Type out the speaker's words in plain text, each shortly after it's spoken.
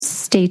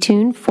Stay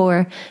tuned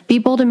for Be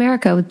Bold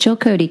America with Jill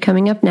Cody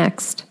coming up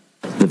next.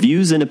 The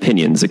views and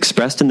opinions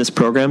expressed in this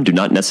program do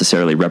not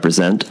necessarily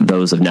represent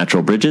those of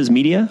Natural Bridges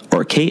Media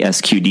or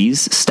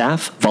KSQD's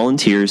staff,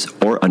 volunteers,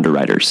 or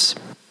underwriters.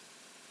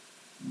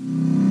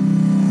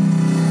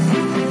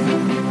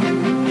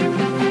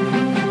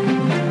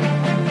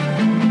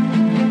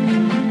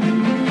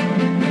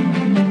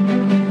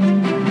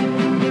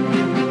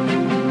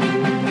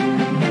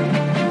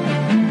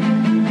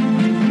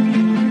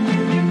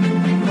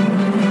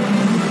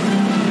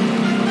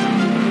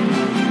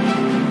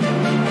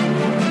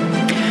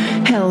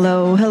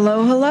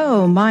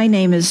 Hello. My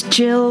name is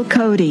Jill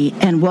Cody,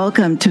 and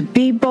welcome to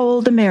Be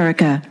Bold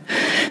America.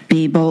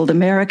 Be Bold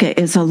America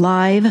is a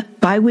live,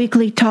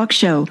 bi-weekly talk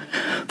show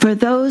for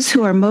those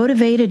who are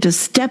motivated to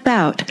step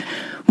out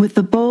with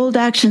the bold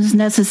actions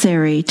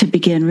necessary to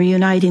begin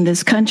reuniting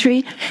this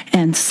country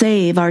and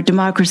save our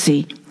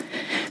democracy.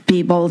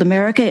 Be Bold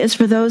America is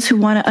for those who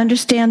want to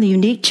understand the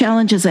unique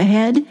challenges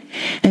ahead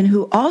and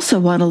who also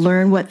want to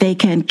learn what they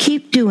can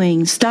keep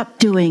doing, stop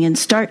doing, and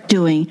start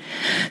doing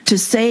to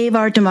save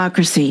our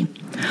democracy.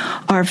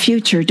 Our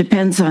future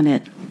depends on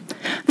it.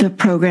 The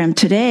program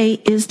today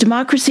is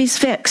Democracy's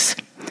Fix.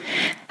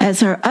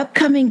 As our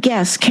upcoming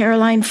guest,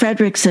 Caroline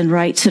Fredrickson,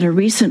 writes in a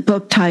recent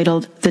book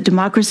titled The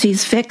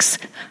Democracy's Fix,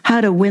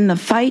 How to Win the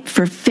Fight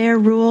for Fair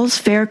Rules,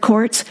 Fair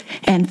Courts,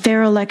 and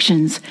Fair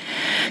Elections,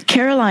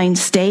 Caroline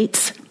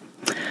states,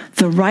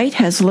 "The right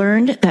has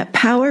learned that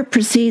power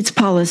precedes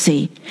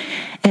policy,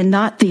 and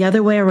not the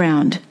other way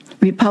around.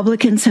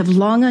 Republicans have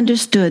long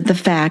understood the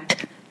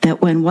fact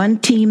that when one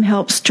team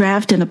helps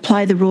draft and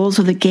apply the rules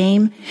of the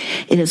game,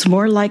 it is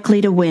more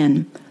likely to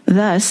win.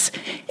 Thus,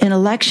 in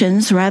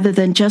elections, rather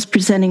than just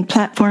presenting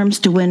platforms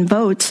to win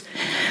votes,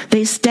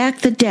 they stack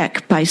the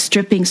deck by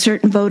stripping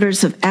certain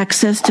voters of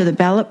access to the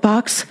ballot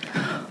box,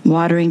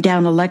 watering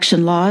down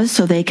election laws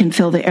so they can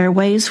fill the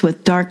airways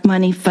with dark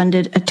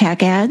money-funded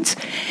attack ads,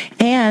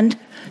 and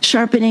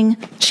shaping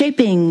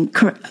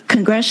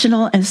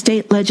congressional and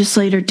state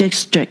legislature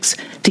districts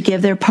to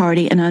give their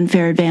party an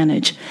unfair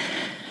advantage.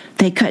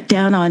 They cut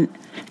down on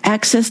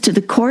access to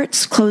the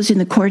courts, closing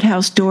the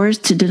courthouse doors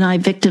to deny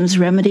victims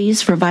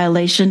remedies for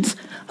violations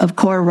of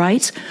core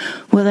rights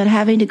without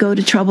having to go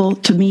to trouble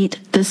to meet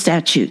the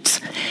statutes.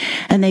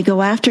 And they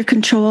go after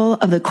control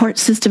of the court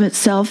system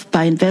itself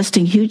by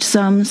investing huge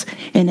sums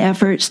in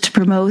efforts to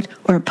promote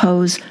or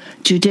oppose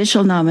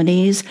judicial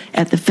nominees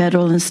at the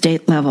federal and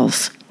state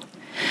levels.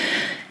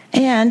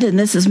 And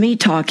this is me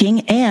talking,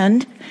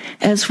 and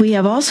as we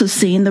have also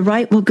seen, the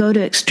right will go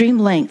to extreme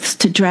lengths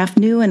to draft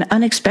new and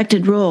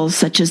unexpected rules,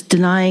 such as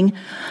denying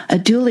a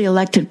duly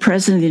elected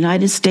president of the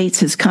United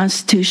States his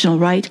constitutional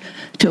right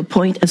to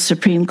appoint a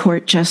Supreme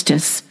Court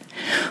justice.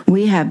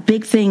 We have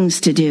big things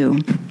to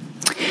do.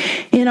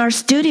 In our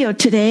studio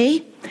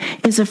today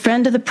is a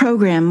friend of the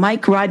program,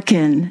 Mike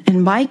Rotkin.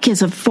 And Mike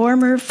is a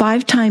former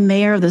 5-time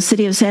mayor of the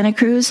City of Santa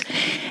Cruz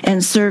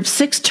and served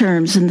 6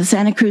 terms in the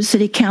Santa Cruz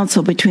City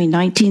Council between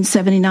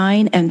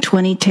 1979 and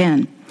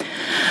 2010.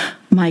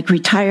 Mike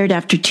retired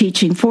after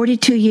teaching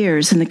 42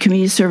 years in the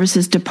Community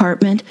Services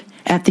Department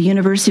at the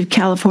University of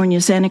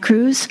California, Santa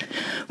Cruz,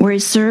 where he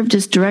served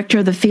as director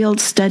of the Field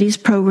Studies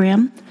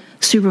Program,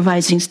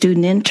 supervising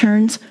student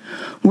interns,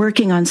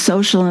 working on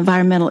social and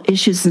environmental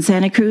issues in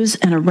Santa Cruz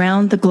and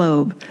around the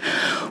globe.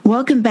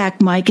 Welcome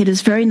back, Mike. It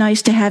is very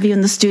nice to have you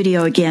in the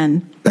studio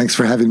again. Thanks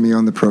for having me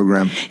on the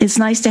program. It's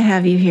nice to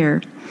have you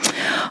here.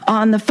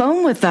 On the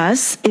phone with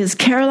us is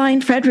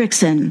Caroline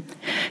Fredrickson.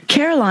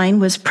 Caroline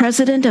was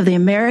president of the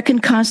American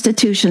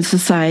Constitution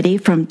Society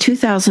from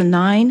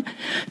 2009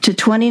 to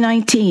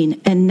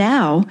 2019 and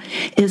now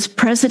is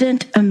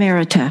President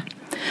Emerita.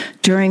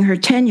 During her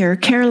tenure,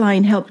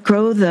 Caroline helped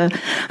grow the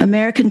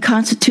American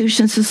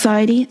Constitution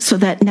Society so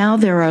that now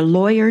there are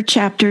lawyer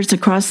chapters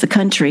across the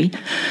country,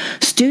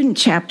 student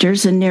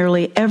chapters in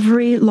nearly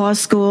every law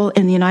school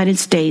in the United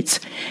States,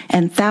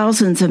 and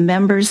thousands of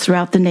members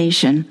throughout the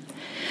nation.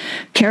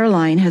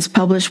 Caroline has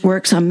published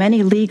works on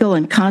many legal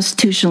and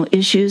constitutional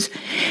issues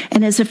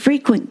and is a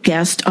frequent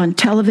guest on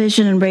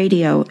television and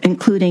radio,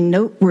 including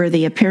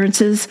noteworthy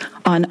appearances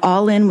on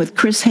All In with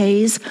Chris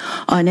Hayes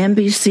on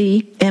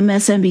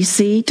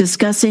MSNBC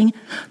discussing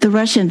the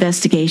Russia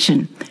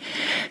investigation.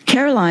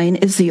 Caroline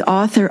is the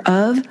author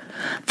of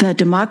The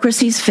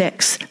Democracy's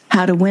Fix,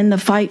 How to Win the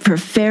Fight for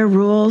Fair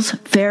Rules,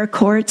 Fair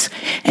Courts,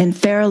 and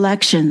Fair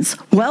Elections.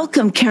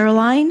 Welcome,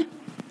 Caroline.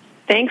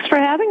 Thanks for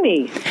having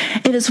me.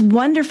 It is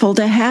wonderful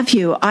to have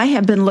you. I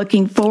have been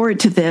looking forward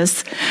to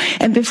this.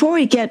 And before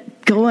we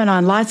get going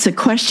on lots of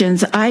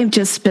questions, I've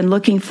just been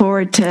looking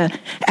forward to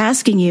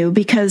asking you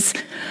because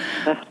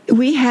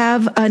we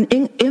have an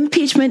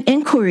impeachment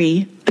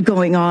inquiry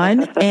going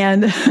on,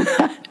 and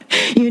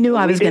you knew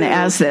I was going to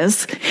ask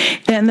this,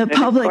 and the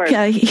public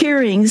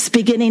hearings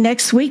beginning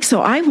next week.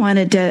 So I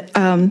wanted to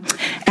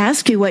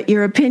ask you what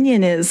your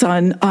opinion is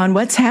on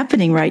what's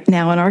happening right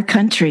now in our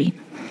country.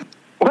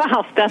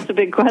 Wow, that's a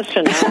big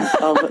question.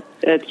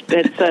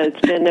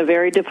 It's been a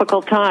very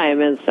difficult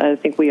time, as I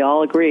think we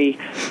all agree.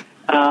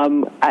 I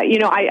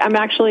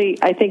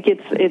think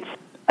it's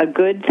a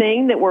good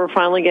thing that we're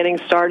finally getting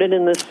started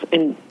in this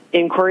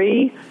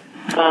inquiry.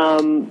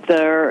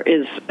 There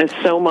is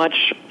so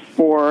much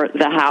for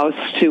the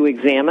House to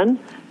examine.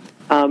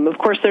 Of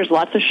course, there's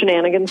lots of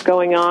shenanigans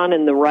going on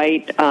in the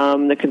right.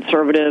 The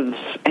conservatives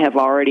have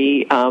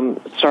already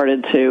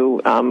started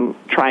to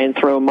try and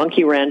throw a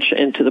monkey wrench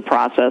into the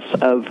process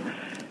of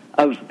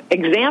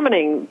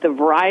examining the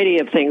variety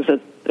of things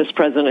that this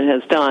president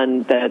has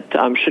done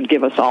that should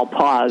give us all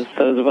pause,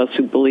 those of us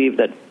who believe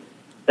that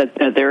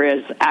there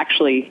is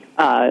actually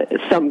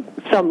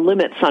some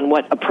limits on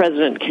what a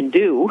president can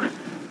do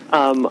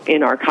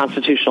in our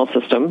constitutional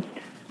system.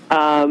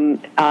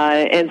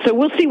 And so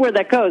we'll see where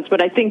that goes,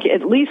 but I think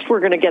at least we're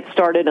going to get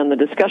started on the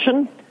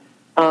discussion.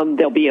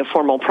 There'll be a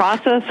formal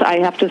process. I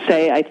have to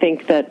say, I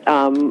think that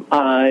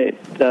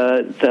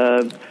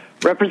the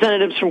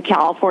representatives from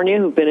California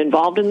who've been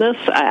involved in this,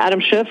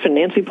 Adam Schiff and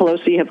Nancy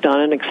Pelosi, have done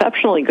an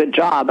exceptionally good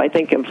job, I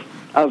think,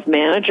 of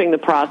managing the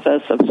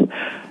process, of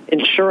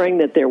ensuring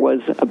that there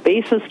was a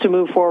basis to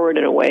move forward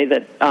in a way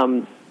that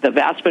the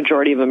vast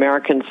majority of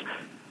Americans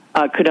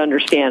could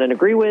understand and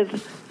agree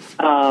with.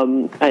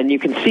 And you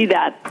can see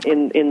that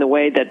in the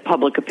way that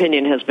public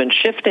opinion has been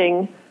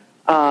shifting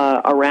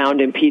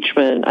around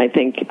impeachment. I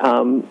think,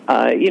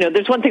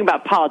 there's one thing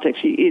about politics.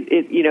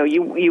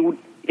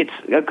 It's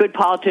a good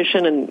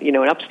politician and,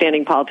 an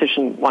upstanding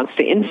politician wants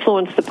to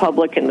influence the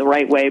public in the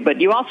right way, but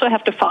you also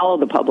have to follow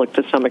the public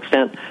to some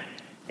extent.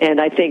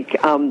 And I think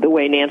the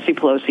way Nancy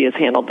Pelosi has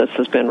handled this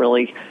has been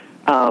really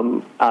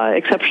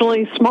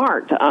exceptionally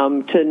smart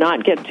to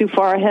not get too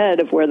far ahead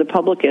of where the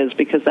public is,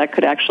 because that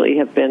could actually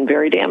have been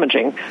very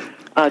damaging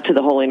to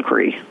the whole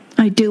inquiry.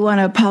 I do want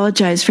to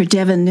apologize for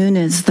Devin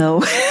Nunes,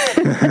 though.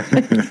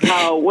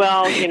 Oh,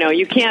 well,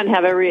 you can't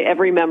have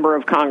every member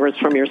of Congress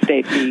from your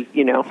state be,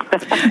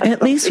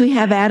 At least we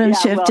have Adam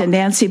Schiff and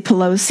Nancy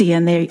Pelosi,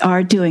 and they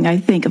are doing, I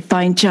think, a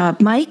fine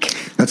job. Mike?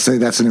 Let's say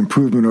that's an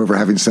improvement over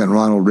having sent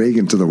Ronald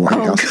Reagan to the White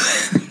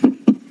House.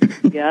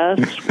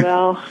 Yes,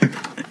 well...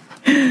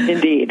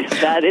 Indeed,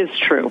 that is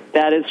true.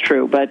 That is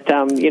true. But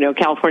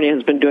California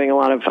has been doing a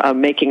lot of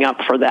making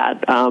up for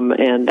that. And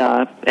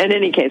in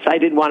any case, I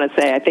did want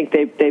to say I think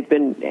they've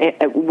been.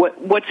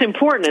 What's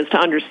important is to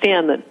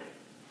understand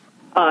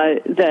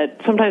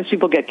that sometimes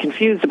people get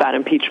confused about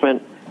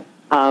impeachment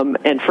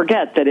and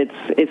forget that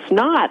it's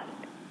not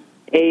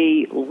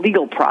a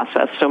legal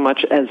process so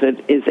much as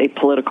it is a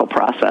political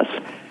process.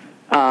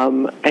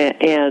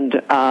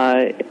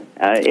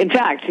 In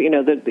fact,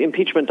 the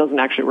impeachment doesn't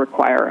actually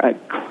require a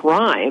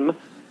crime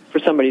for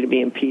somebody to be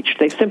impeached.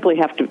 They simply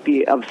have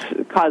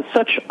to cause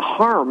such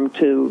harm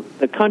to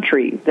the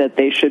country that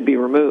they should be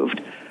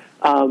removed.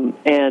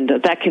 And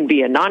that can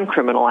be a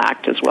non-criminal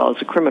act as well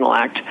as a criminal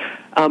act.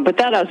 But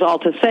that is all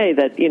to say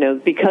that,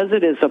 because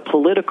it is a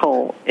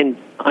political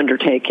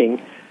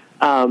undertaking,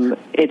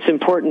 it's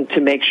important to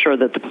make sure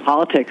that the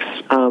politics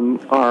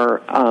are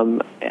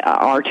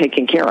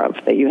taken care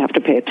of, that you have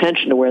to pay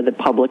attention to where the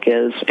public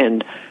is,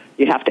 and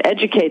you have to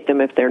educate them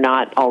if they're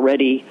not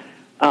already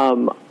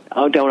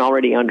don't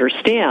already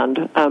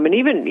understand. And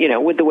even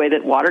with the way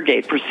that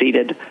Watergate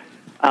proceeded,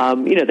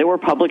 there were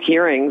public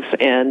hearings,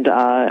 and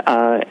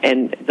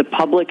the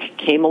public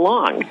came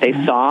along.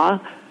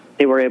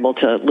 They were able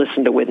to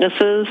listen to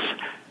witnesses.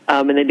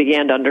 And they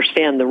began to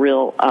understand the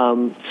real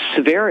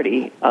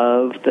severity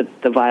of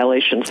the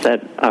violations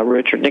that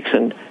Richard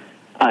Nixon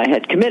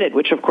had committed,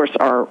 which, of course,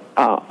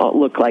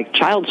 look like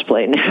child's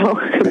play now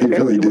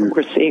compared to what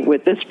we're seeing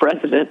with this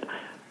president.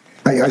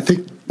 I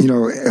think,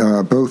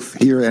 both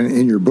here and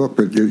in your book,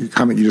 but your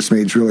comment you just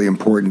made is really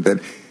important, that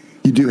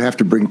you do have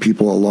to bring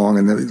people along.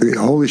 And the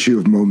whole issue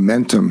of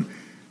momentum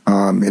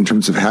in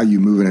terms of how you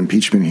move an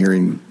impeachment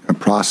hearing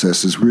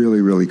process is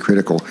really, really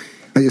critical.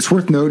 It's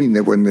worth noting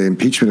that when the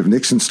impeachment of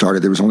Nixon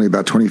started, there was only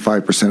about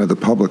 25% of the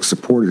public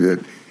supported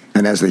it.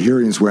 And as the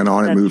hearings went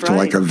on, it moved to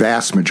like a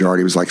vast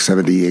majority. It was like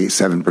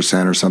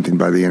 7% or something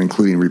by the end,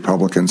 including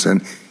Republicans.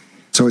 And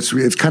so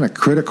it's kind of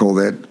critical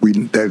that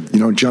you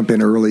don't jump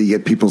in early,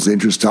 get people's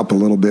interest up a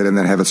little bit, and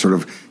then have it sort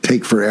of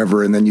take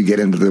forever. And then you get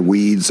into the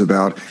weeds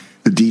about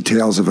the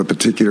details of a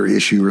particular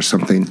issue or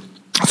something.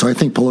 So I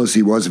think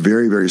Pelosi was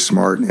very, very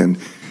smart in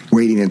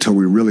waiting until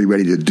we're really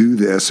ready to do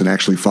this and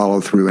actually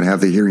follow through and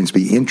have the hearings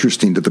be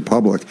interesting to the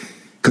public.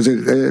 Because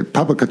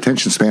public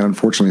attention span,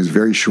 unfortunately, is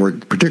very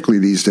short, particularly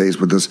these days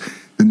with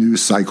the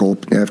news cycle.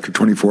 After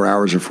 24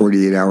 hours or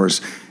 48 hours,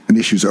 an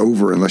issue's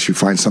over unless you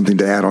find something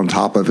to add on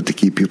top of it to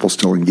keep people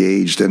still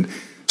engaged. And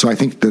so I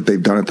think that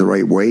they've done it the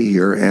right way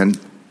here, and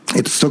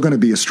it's still going to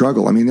be a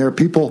struggle. I mean, there are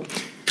people,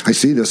 I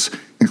see this,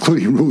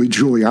 including Rudy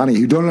Giuliani,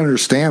 who don't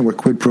understand what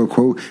quid pro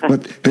quo,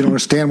 but they don't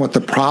understand what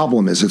the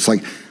problem is. It's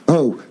like,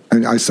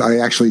 and I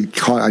actually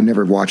I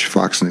never watched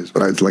Fox News,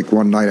 but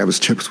one night I was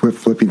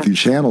flipping through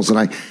channels, and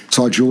I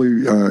saw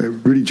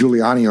Rudy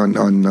Giuliani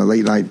on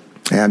late night,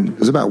 and it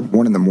was about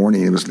 1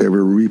 a.m. They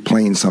were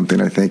replaying something,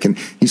 I think, and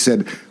he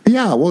said,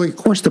 "Yeah, well, of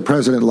course the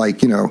president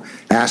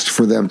asked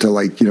for them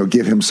to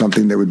give him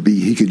something that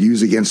he could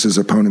use against his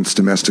opponents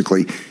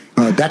domestically.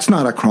 That's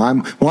not a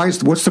crime. What's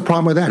the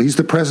problem with that? He's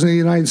the president of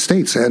the United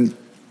States." And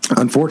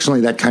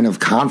unfortunately, that kind of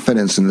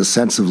confidence in the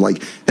sense of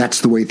like,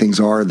 that's the way things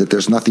are, that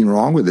there's nothing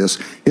wrong with this,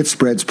 it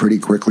spreads pretty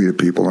quickly to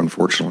people,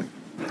 unfortunately.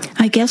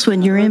 I guess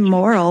when you're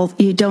immoral,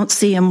 you don't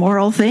see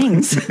immoral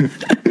things.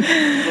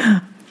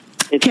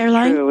 It's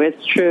Caroline? true.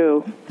 It's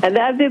true. And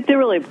they're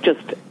really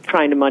just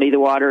trying to muddy the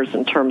waters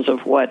in terms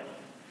of what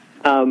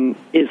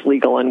is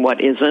legal and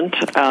what isn't.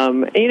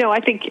 I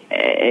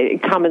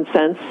think common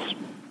sense,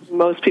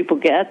 most people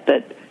get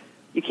that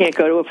you can't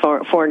go to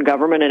a foreign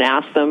government and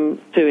ask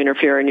them to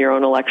interfere in your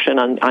own election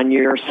on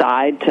your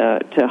side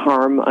to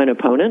harm an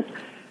opponent.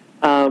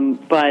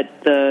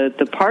 But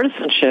the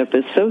partisanship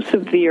is so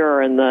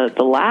severe, and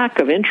the lack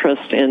of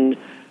interest in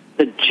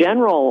the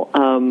general,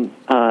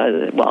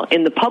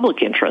 in the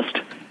public interest,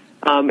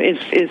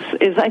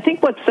 is I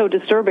think what's so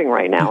disturbing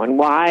right now, and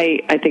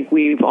why I think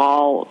we've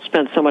all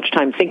spent so much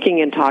time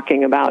thinking and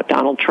talking about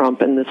Donald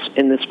Trump in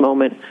this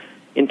moment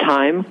in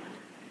time,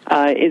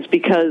 is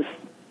because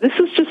this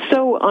is just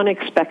so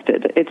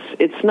unexpected.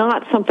 It's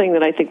not something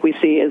that I think we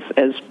see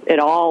as at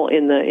all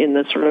in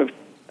the sort of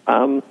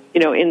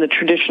in the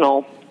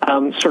traditional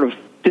sort of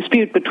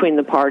dispute between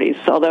the parties.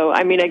 Although,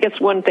 I mean, I guess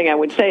one thing I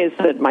would say is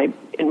that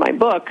in my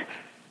book,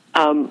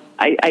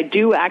 I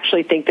do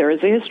actually think there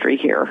is a history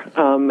here,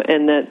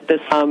 and that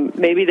this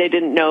maybe they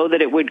didn't know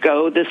that it would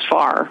go this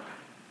far,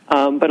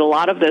 but a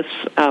lot of this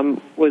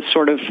was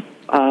sort of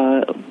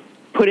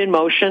put in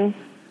motion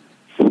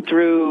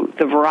through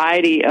the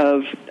variety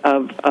of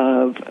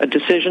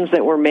decisions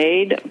that were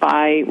made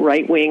by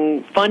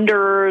right-wing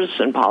funders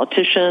and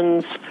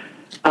politicians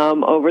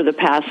over the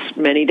past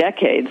many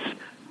decades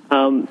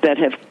that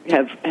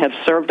have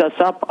served us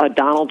up a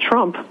Donald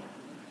Trump.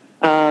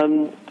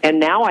 And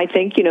now I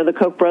think, the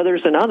Koch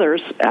brothers and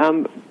others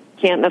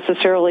can't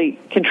necessarily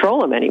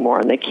control him anymore,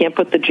 and they can't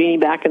put the genie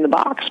back in the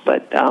box,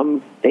 but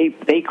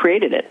they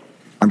created it.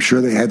 I'm sure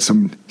they had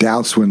some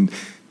doubts when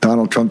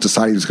Donald Trump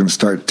decided he was going to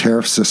start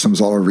tariff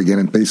systems all over again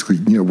and basically,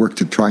 work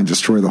to try and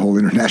destroy the whole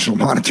international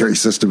monetary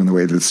system in the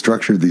way that it's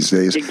structured these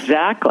days.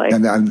 Exactly.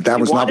 And that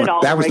was not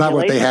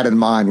what they had in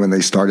mind when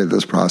they started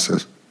this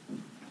process.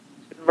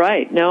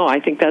 Right. No, I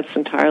think that's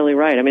entirely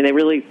right. I mean,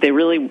 they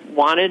really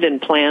wanted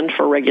and planned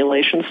for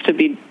regulations to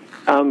be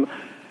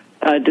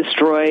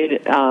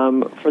destroyed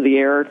for the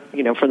air,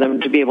 for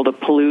them to be able to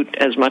pollute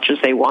as much as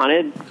they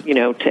wanted,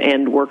 to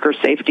end worker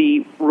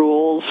safety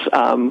rules,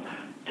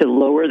 to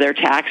lower their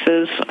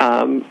taxes.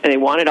 They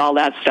wanted all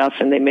that stuff,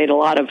 and they made a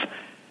lot of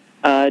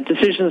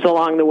decisions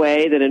along the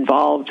way that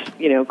involved,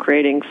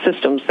 creating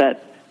systems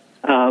that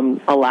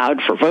allowed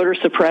for voter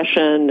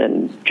suppression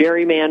and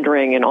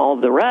gerrymandering and all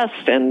of the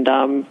rest, and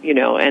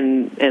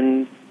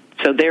and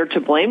so they're to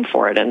blame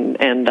for it,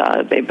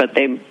 but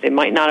they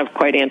might not have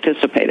quite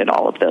anticipated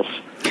all of this.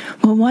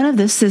 Well, one of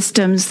the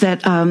systems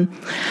that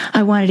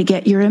I wanted to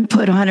get your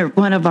input on, or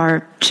one of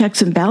our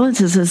checks and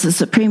balances, is the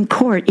Supreme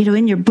Court.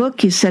 In your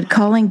book, you said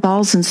calling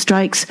balls and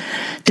strikes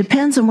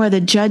depends on where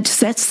the judge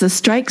sets the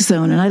strike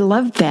zone, and I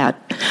loved that.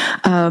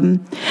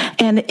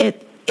 And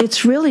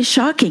it's really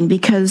shocking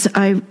because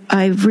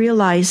I've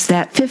realized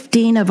that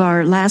 15 of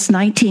our last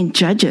 19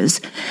 judges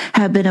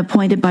have been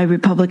appointed by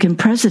Republican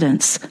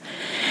presidents.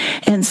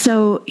 And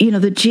so,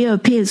 the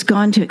GOP has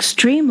gone to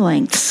extreme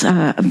lengths,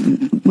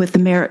 with the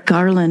Merrick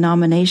Garland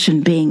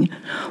nomination being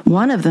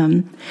one of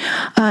them.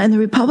 And the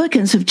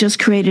Republicans have just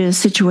created a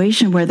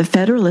situation where the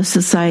Federalist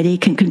Society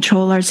can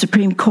control our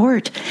Supreme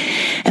Court,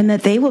 and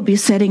that they will be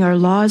setting our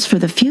laws for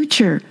the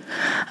future.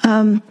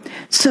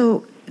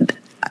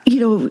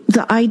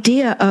 The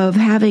idea of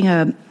having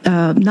a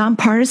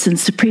nonpartisan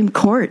Supreme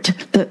Court,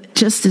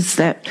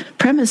 that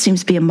premise seems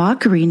to be a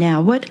mockery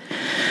now. What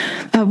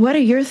are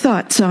your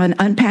thoughts on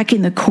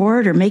unpacking the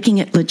court or making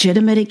it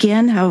legitimate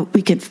again, how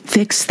we could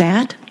fix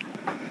that?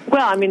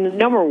 Well, I mean,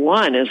 number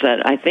one is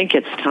that I think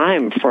it's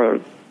time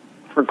for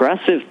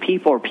progressive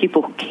people, or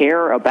people who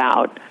care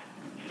about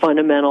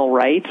fundamental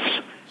rights,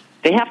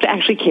 they have to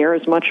actually care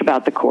as much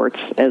about the courts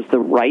as the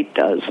right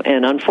does.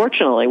 And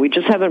unfortunately, we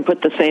just haven't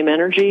put the same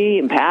energy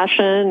and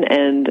passion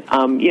and,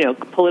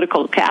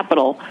 political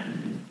capital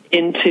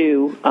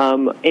into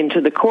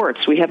the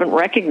courts. We haven't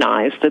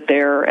recognized that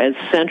they're as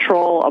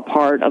central a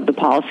part of the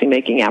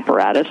policymaking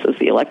apparatus as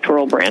the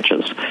electoral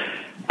branches.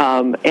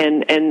 So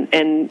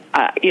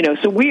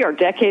we are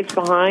decades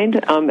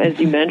behind, as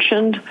you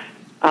mentioned.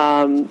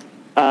 There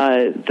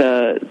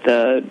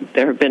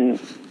have been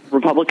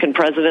Republican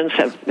presidents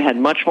have had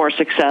much more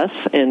success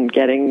in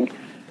getting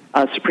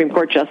Supreme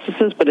Court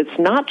justices, but it's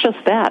not just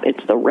that.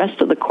 It's the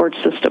rest of the court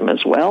system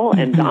as well. Mm-hmm.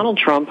 And Donald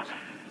Trump,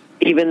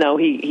 even though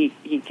he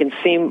can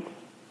seem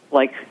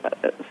like,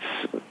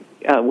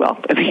 he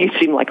can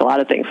seem like a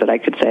lot of things that I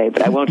could say,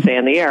 but I won't say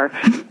on the air.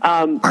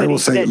 I will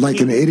say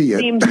like an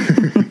idiot.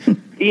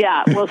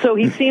 Yeah, well, so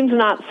he seems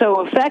not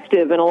so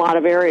effective in a lot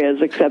of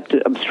areas except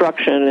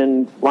obstruction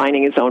and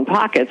lining his own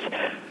pockets.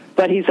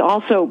 But he's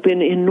also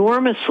been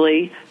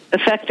enormously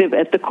effective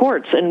at the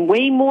courts, and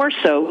way more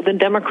so than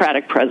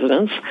Democratic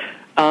presidents,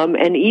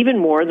 and even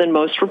more than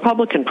most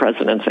Republican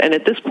presidents. And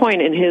at this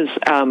point in his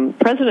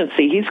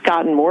presidency, he's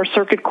gotten more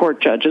circuit court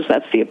judges,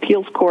 that's the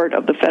appeals court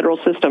of the federal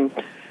system,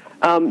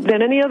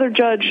 than any other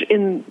judge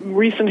in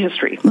recent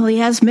history. Well, he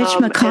has Mitch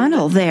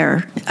McConnell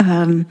there.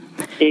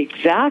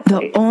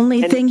 Exactly. The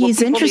only thing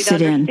he's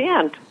interested in.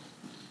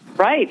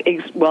 Right.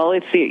 Well,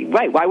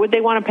 right. Why would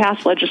they want to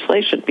pass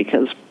legislation?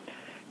 Because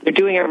they're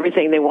doing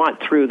everything they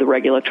want through the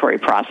regulatory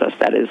process,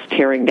 that is,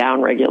 tearing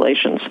down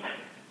regulations.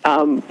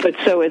 But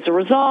so as a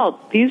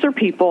result, these are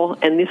people,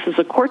 and this is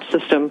a court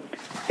system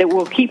that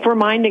will keep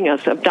reminding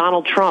us of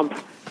Donald Trump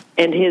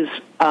and his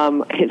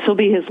will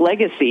be his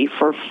legacy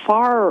for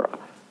far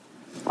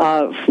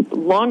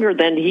longer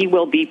than he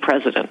will be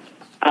president.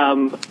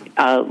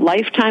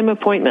 Lifetime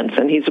appointments,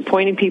 and he's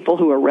appointing people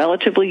who are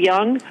relatively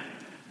young,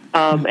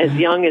 as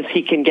young as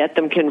he can get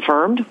them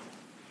confirmed.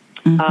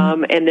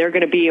 And they're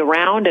going to be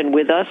around and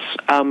with us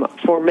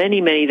for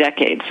many, many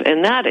decades.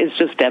 And that is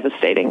just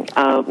devastating.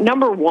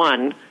 Number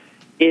one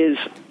is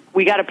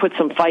we got to put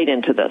some fight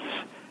into this.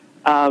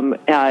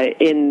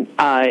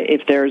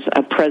 If there's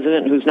a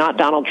president who's not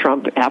Donald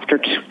Trump after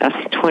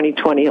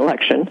 2020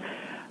 election,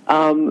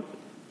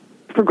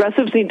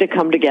 progressives need to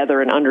come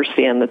together and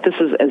understand that this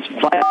is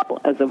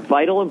as a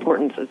vital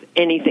importance as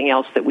anything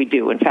else that we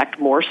do. In fact,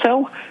 more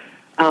so.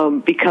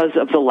 Because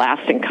of the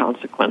lasting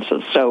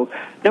consequences. So,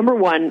 number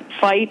one,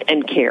 fight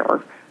and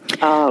care.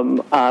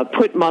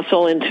 Put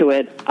muscle into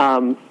it.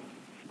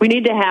 We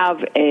need to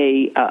have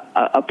a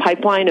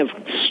pipeline of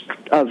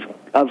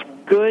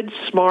good,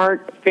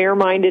 smart,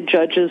 fair-minded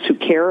judges who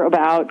care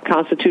about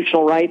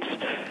constitutional rights.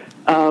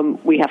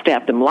 We have to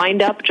have them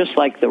lined up, just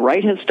like the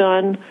right has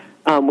done.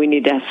 We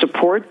need to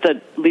support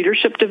the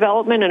leadership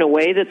development in a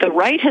way that the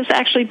right has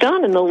actually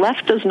done and the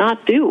left does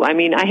not do. I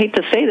mean, I hate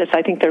to say this.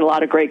 I think there are a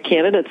lot of great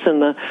candidates in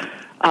the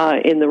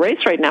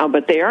race right now,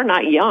 but they are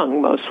not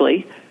young,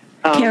 mostly.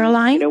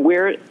 Caroline,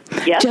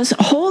 yes? Just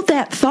hold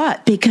that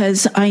thought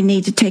because I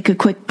need to take a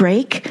quick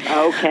break.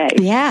 Okay.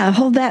 Yeah,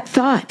 hold that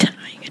thought.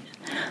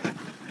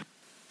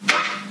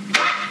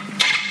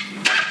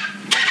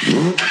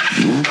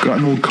 Got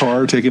an old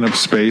car taking up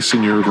space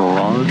in your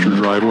garage or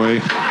driveway?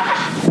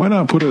 Why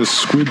not put a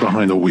squid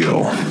behind the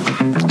wheel?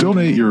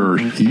 Donate your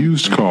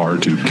used car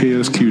to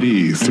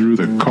KSQD through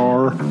the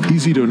Car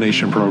Easy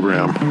Donation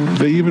Program.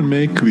 They even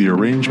make the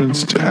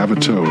arrangements to have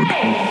it towed.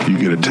 You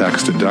get a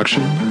tax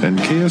deduction, and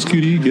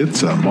KSQD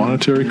gets a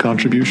monetary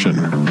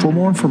contribution. For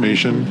more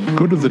information,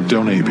 go to the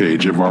donate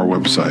page of our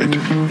website,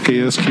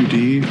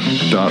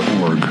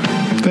 ksqd.org.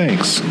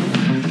 Thanks.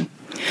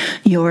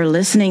 You're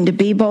listening to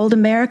Be Bold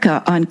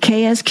America on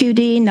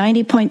KSQD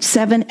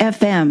 90.7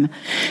 FM.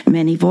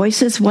 Many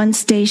voices, one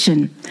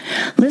station.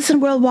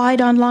 Listen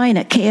worldwide online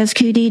at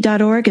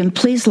ksqd.org and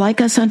please like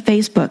us on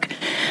Facebook.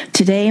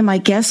 Today, my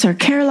guests are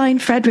Caroline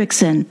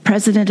Fredrickson,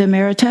 President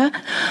Emerita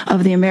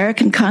of the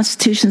American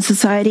Constitution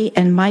Society,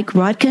 and Mike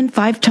Rotkin,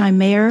 5-time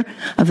mayor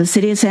of the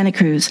City of Santa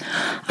Cruz.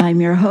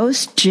 I'm your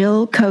host,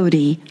 Jill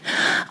Cody.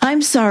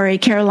 I'm sorry,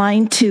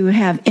 Caroline, to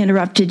have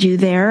interrupted you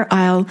there.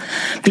 I'll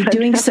be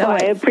doing so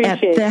at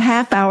the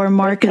half-hour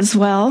mark as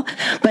well.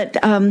 But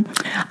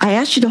I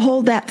asked you to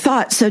hold that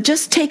thought, so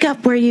just take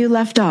up where you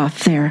left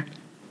off there.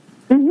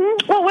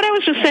 Mm-hmm. Well, what I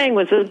was just saying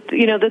was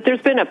that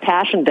there's been a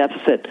passion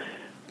deficit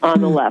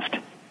on the left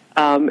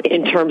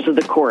in terms of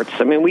the courts.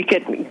 I mean, we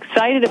get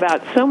excited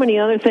about so many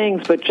other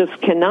things, but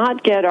just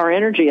cannot get our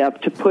energy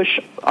up to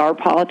push our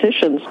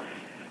politicians,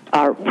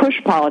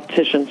 push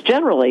politicians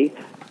generally,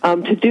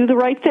 to do the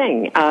right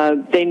thing.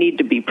 They need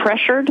to be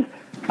pressured.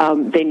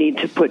 They need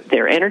to put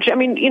their energy. I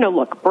mean,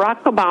 look,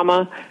 Barack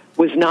Obama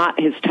was not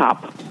his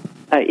top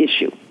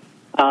issue,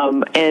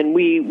 and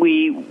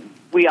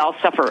we all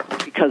suffer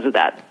because of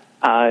that.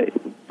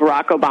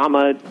 Barack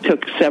Obama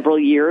took several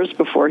years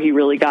before he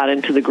really got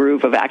into the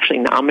groove of actually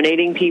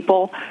nominating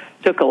people.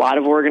 Took a lot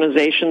of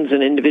organizations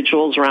and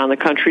individuals around the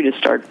country to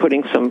start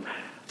putting some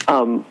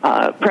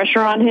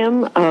pressure on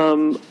him.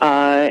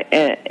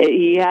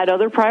 He had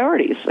other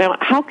priorities. Now,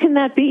 how can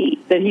that be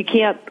that he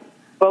can't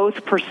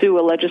both pursue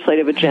a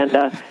legislative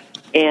agenda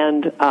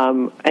and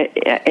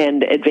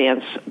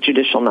advance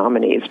judicial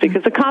nominees?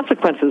 Because the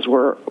consequences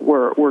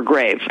were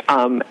grave.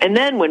 And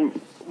then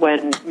when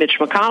Mitch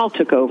McConnell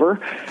took over,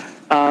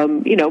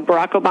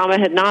 Barack Obama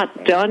had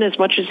not done as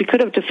much as he could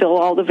have to fill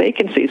all the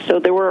vacancies. So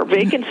there were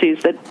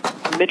vacancies that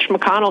Mitch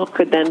McConnell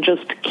could then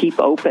just keep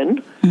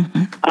open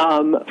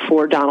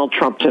for Donald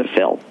Trump to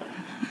fill.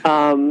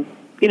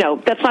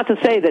 That's not to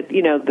say that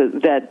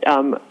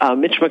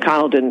Mitch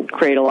McConnell didn't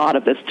create a lot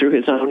of this through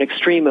his own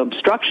extreme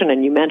obstruction.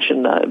 And you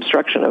mentioned the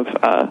obstruction of,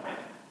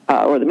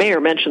 or the mayor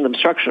mentioned the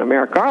obstruction of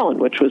Merrick Garland,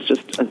 which was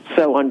just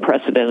so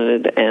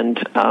unprecedented and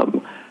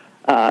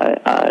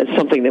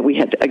something that we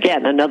had,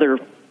 again, another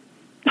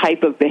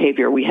type of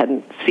behavior we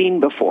hadn't seen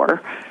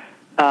before.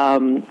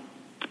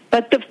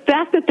 But the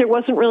fact that there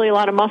wasn't really a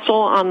lot of muscle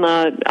on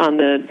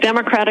the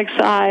Democratic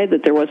side,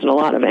 that there wasn't a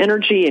lot of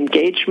energy,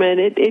 engagement,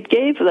 it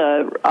gave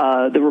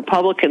the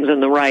Republicans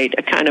and the right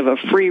a kind of a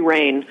free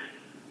rein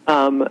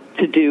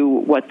to do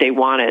what they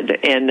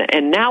wanted.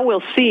 And now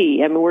we'll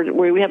see. I mean,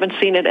 we haven't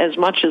seen it as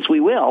much as we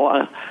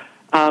will.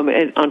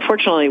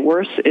 Unfortunately,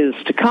 worse is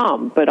to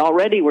come. But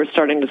already we're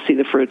starting to see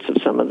the fruits of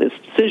some of the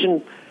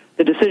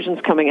decisions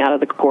coming out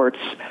of the courts.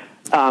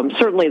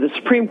 certainly the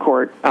Supreme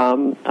Court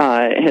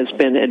has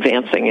been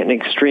advancing an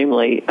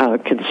extremely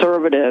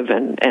conservative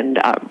and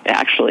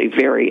actually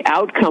very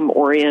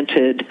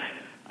outcome-oriented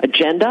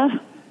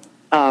agenda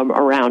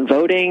around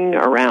voting,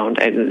 around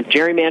a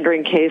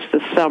gerrymandering case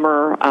this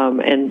summer,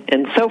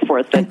 and so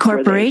forth. And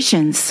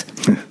corporations.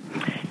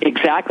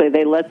 Exactly.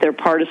 They let their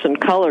partisan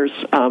colors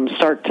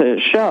start to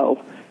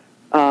show.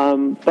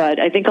 But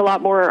I think a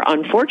lot more,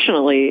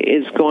 unfortunately,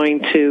 is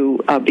going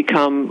to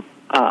become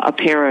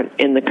apparent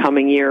in the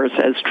coming years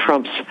as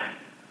Trump's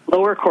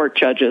lower court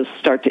judges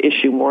start to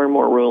issue more and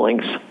more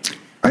rulings.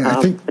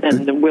 I think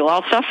and we'll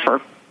all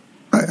suffer.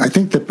 I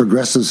think that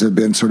progressives have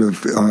been sort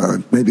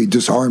of maybe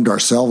disarmed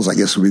ourselves, I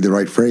guess would be the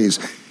right phrase,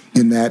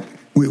 in that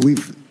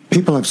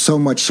people have so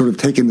much sort of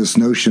taken this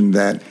notion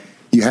that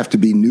you have to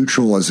be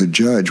neutral as a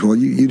judge. Well,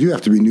 you do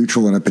have to be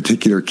neutral in a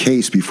particular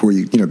case before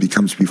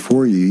becomes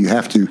before you. You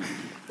have to,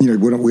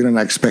 we're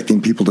not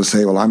expecting people to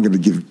say, well, I'm going to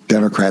give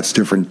Democrats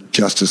different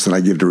justice than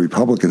I give to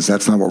Republicans.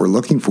 That's not what we're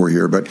looking for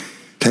here. But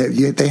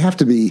they have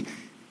to be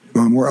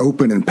more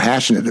open and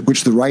passionate,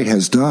 which the right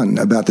has done,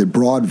 about the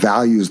broad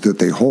values that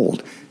they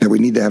hold, that we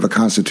need to have a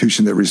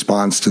constitution that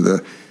responds to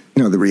the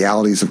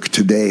realities of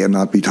today and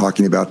not be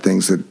talking about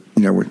things that,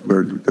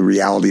 were the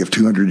reality of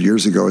 200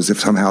 years ago, as if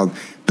somehow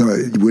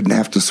you wouldn't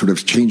have to sort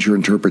of change your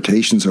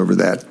interpretations over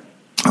that.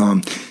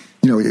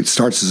 It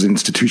starts as an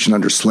institution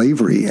under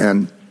slavery,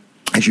 and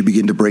as you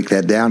begin to break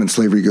that down and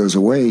slavery goes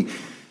away,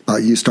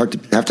 you start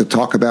to have to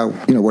talk about,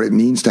 what it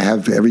means to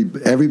have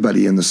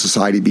everybody in the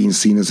society being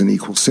seen as an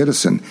equal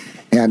citizen,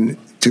 and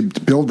to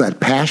build that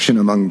passion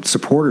among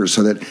supporters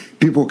so that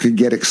people could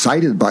get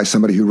excited by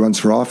somebody who runs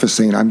for office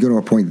saying, I'm going to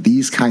appoint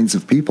these kinds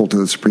of people to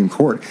the Supreme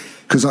Court.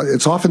 Because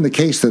it's often the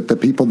case that the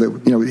people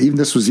that, even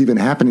this was even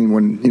happening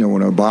when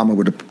Obama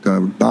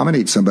would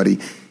nominate somebody,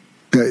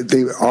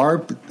 they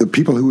are the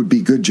people who would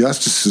be good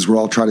justices were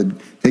all trying to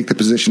take the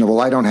position of, well,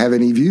 I don't have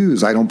any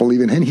views, I don't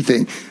believe in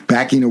anything,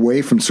 backing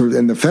away from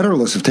and the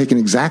Federalists have taken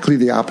exactly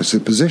the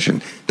opposite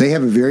position. They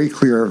have a very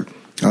clear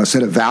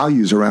set of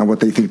values around what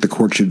they think the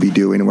court should be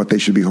doing and what they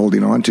should be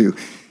holding on to.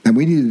 And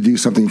we need to do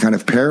something kind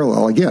of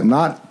parallel. Again,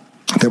 not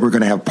that we're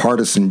going to have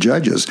partisan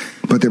judges,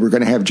 but that we're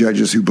going to have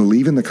judges who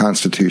believe in the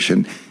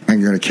Constitution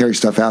and are going to carry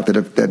stuff out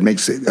that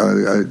makes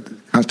a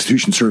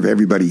Constitution serve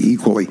everybody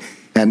equally.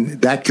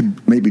 And that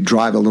could maybe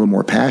drive a little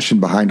more passion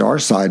behind our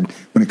side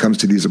when it comes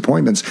to these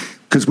appointments,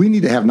 because we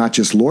need to have not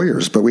just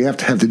lawyers, but we have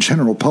to have the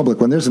general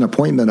public. When there's an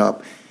appointment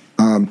up,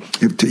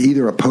 to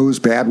either oppose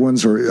bad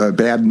ones or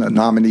bad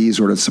nominees,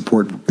 or to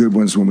support good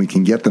ones when we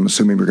can get them,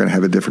 assuming we're going to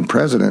have a different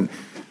president,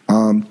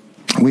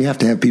 we have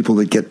to have people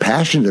that get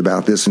passionate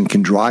about this and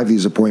can drive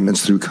these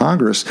appointments through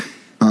Congress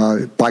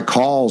by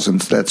calls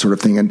and that sort of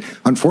thing. And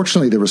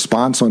unfortunately, the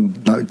response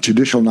on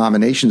judicial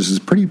nominations is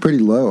pretty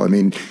low. I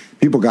mean,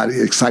 people got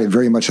excited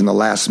very much in the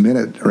last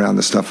minute around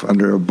the stuff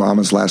under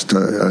Obama's last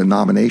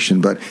nomination,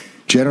 but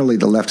generally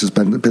the left has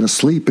been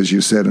asleep, as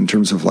you said, in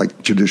terms of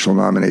like judicial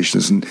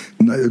nominations, and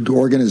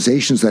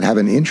organizations that have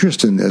an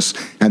interest in this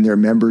and their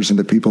members and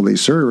the people they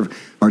serve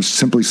are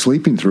simply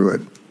sleeping through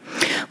it.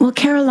 Well,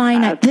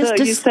 Caroline,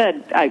 you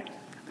said,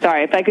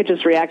 sorry, if I could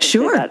just react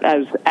to that. I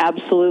was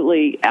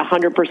absolutely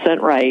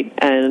 100% right,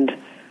 and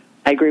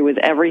I agree with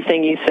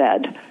everything you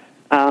said.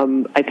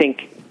 I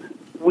think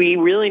we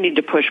really need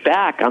to push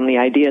back on the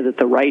idea that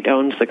the right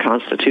owns the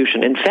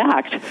Constitution. In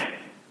fact,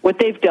 what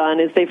they've done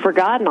is they've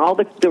forgotten all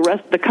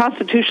the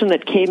Constitution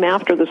that came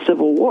after the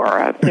Civil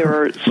War. There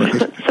are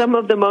some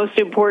of the most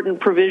important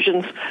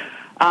provisions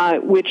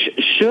which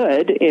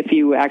should, if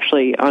you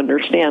actually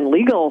understand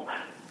legal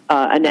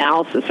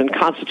analysis and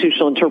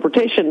constitutional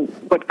interpretation,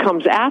 what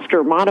comes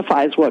after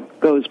modifies what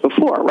goes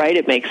before, right?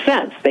 It makes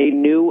sense. They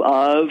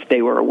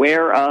were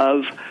aware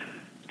of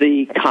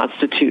the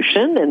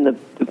Constitution and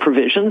the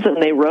provisions,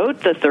 and they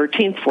wrote the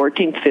 13th,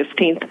 14th,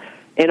 15th,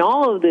 and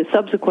all of the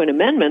subsequent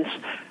amendments,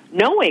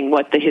 knowing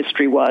what the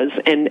history was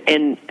and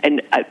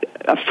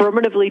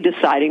affirmatively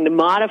deciding to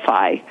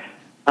modify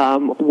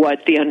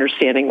what the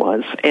understanding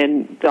was.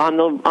 And on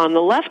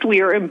the left,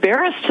 we are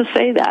embarrassed to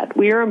say that.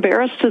 We are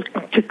embarrassed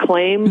to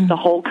claim the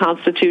whole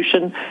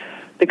Constitution.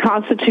 The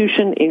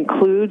Constitution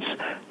includes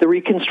the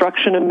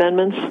Reconstruction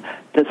Amendments,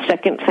 the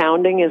Second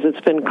Founding, as it's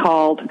been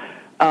called,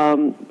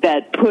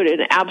 that put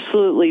an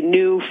absolutely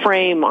new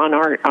frame on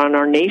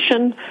our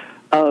nation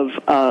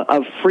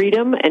of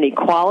freedom and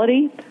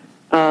equality.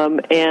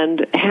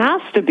 And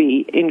has to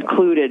be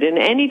included in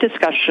any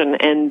discussion,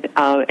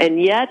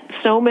 and yet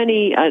so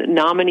many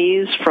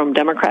nominees from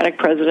Democratic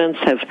presidents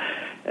have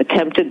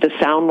attempted to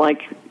sound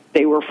like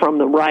they were from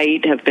the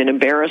right, have been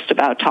embarrassed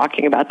about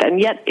talking about that,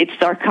 and yet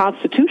it's our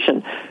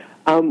Constitution.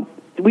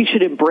 We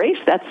should embrace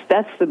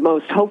that's the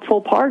most hopeful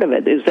part of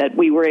it, is that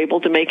we were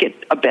able to make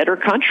it a better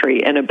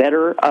country and a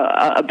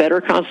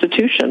better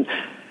Constitution.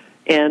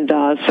 And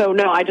so,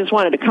 no, I just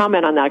wanted to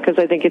comment on that because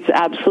I think it's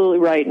absolutely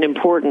right and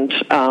important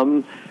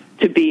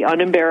to be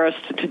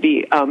unembarrassed, to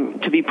be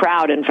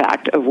proud, in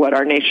fact, of what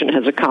our nation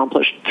has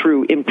accomplished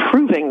through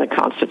improving the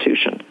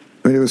Constitution.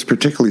 I mean, it was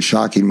particularly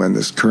shocking when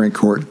this current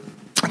court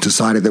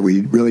decided that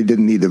we really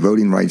didn't need the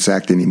Voting Rights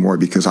Act anymore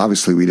because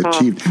obviously we'd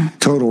achieved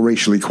total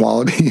racial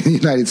equality in the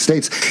United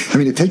States. I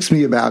mean, it takes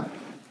me about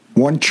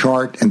one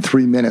chart and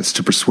 3 minutes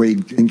to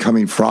persuade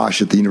incoming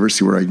frosh at the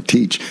university where I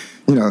teach,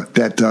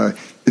 that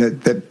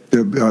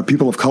the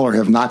people of color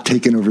have not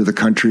taken over the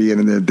country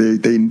and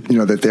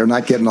that they're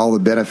not getting all the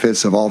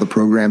benefits of all the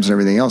programs and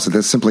everything else. That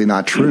that's simply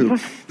not true.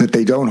 That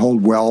they don't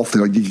hold wealth.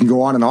 You can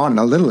go on. And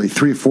literally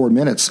 3 or 4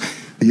 minutes,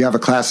 you have a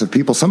class of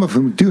people, some of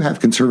whom do have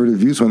conservative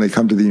views when they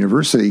come to the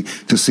university,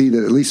 to see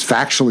that at least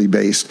factually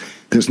based,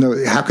 there's no.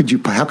 How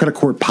could a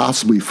court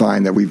possibly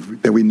find that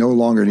we no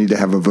longer need to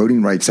have a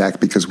Voting Rights Act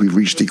because we've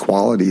reached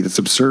equality? That's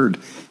absurd.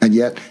 And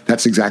yet,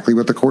 that's exactly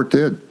what the court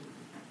did.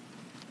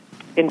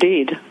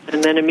 Indeed.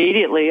 And then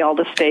immediately all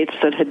the states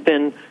that had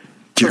been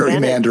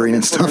gerrymandering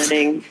and stuff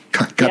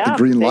got the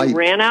green light. They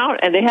ran out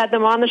and they had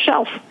them on the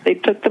shelf. They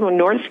took them.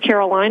 North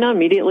Carolina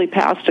immediately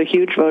passed a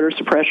huge voter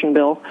suppression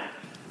bill.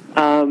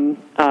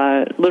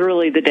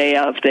 Literally the day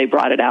of, they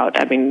brought it out.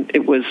 I mean,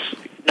 it was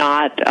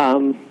not.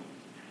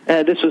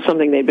 This was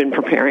something they'd been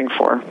preparing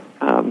for.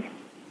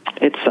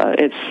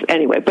 It's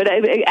anyway. But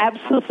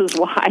absence is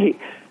why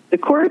the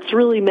courts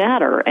really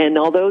matter. And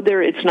although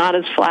it's not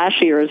as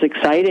flashy or as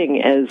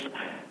exciting as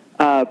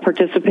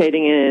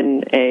participating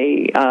in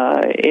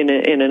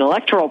an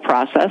electoral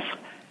process,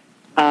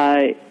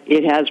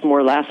 it has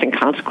more lasting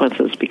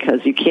consequences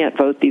because you can't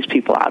vote these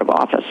people out of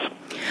office.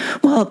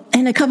 Well,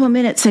 in a couple of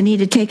minutes, I need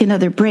to take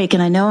another break,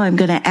 and I know I'm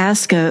going to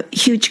ask a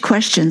huge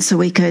question so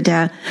we could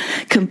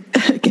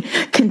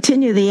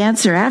continue the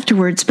answer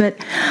afterwards. But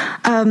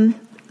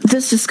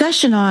this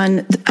discussion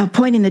on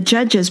appointing the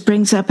judges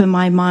brings up in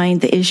my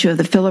mind the issue of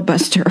the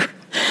filibuster.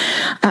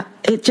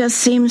 It just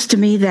seems to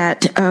me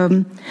that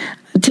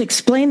to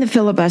explain the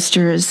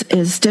filibuster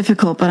is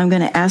difficult, but I'm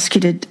going to ask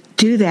you to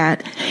do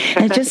that.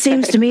 And it just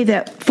seems to me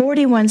that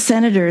 41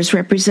 senators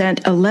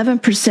represent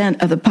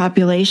 11% of the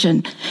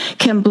population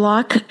can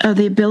block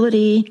the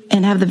ability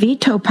and have the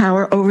veto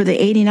power over the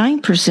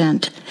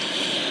 89%.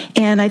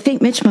 And I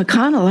think Mitch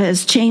McConnell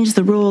has changed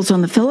the rules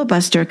on the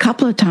filibuster a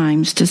couple of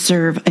times to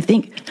serve. I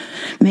think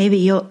maybe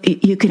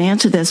you can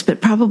answer this,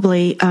 but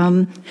probably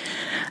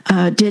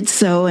did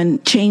so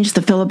and changed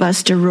the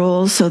filibuster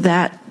rules so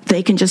that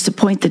they can just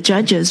appoint the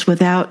judges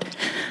without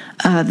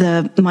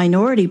the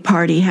minority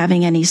party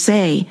having any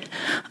say.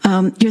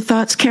 Your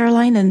thoughts,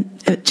 Caroline?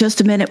 And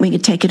just a minute, we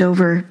can take it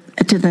over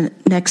to the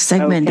next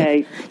segment.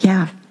 Okay.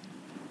 Yeah.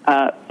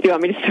 Do you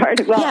want me to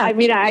start? Well, yeah. I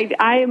mean,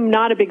 I am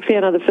not a big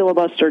fan of the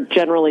filibuster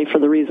generally for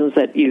the reasons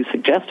that you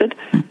suggested,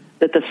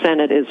 that the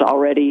Senate is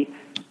already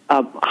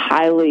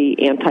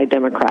highly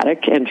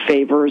anti-democratic and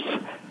favors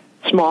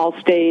small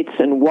states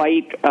and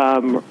white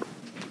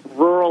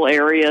rural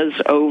areas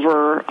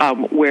over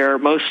where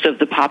most of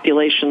the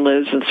population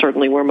lives, and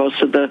certainly where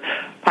most of the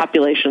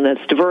population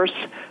that's diverse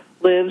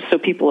lives. So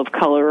people of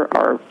color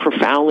are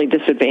profoundly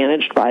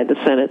disadvantaged by the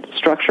Senate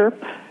structure.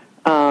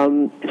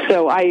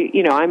 So I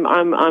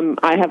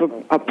have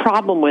a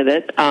problem with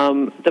it.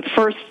 The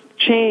first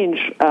change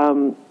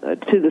to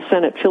the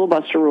Senate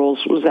filibuster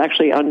rules was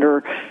actually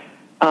under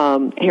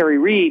Harry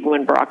Reid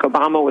when Barack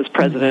Obama was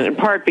president, in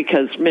part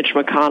because Mitch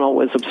McConnell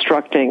was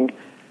obstructing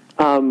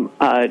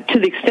to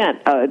the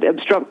extent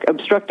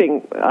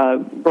obstructing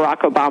Barack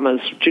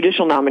Obama's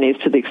judicial nominees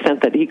to the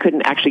extent that he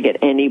couldn't actually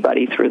get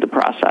anybody through the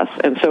process,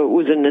 and so it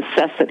was a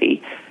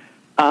necessity.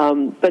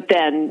 But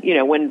then,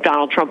 when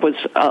Donald Trump was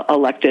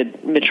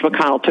elected, Mitch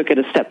McConnell took it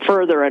a step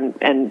further,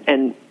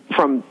 and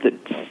from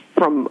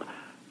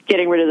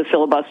getting rid of the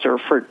filibuster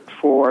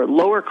for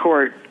lower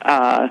court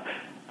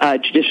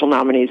judicial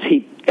nominees,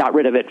 he got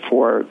rid of it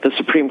for the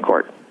Supreme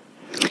Court.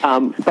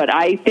 But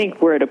I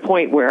think we're at a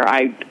point where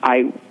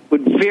I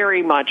would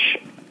very much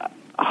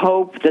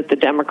hope that the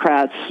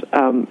Democrats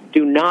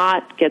do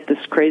not get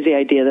this crazy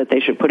idea that they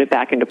should put it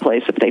back into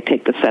place if they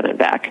take the Senate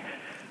back.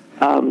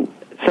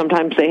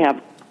 Sometimes they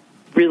have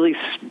really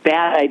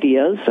bad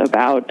ideas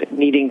about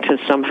needing to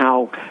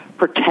somehow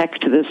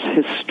protect this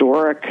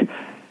historic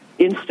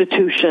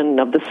institution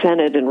of the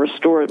Senate and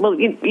restore it. Well,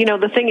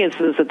 the thing is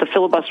that the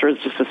filibuster is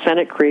just a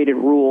Senate-created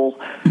rule.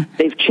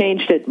 They've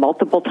changed it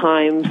multiple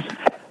times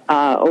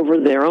over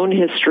their own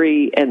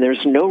history, and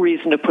there's no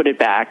reason to put it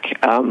back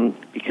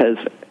because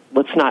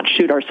let's not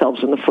shoot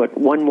ourselves in the foot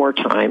one more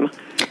time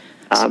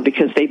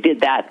because they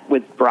did that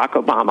with Barack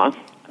Obama.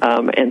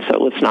 And so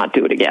let's not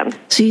do it again.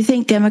 So you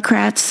think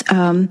Democrats,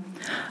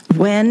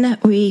 when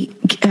we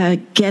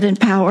get in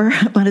power,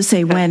 I want to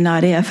say when,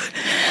 not if,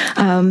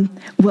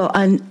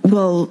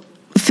 will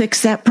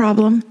fix that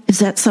problem? Is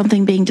that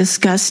something being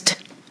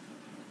discussed?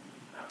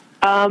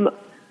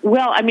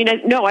 Well, I mean,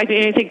 I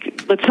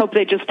think let's hope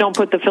they just don't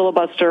put the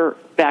filibuster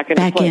back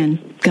into place.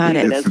 Got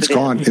it. It's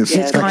gone.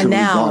 It's gone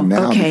now.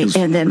 Okay,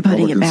 and then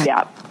putting it back.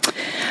 Yeah.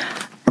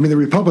 I mean, the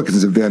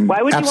Republicans have been...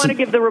 Why would you want to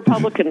give the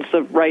Republicans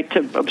the right to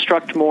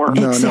obstruct more?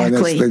 No,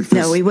 exactly.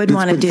 No, we wouldn't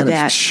want to do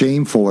that. It's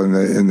shameful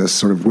in this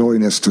sort of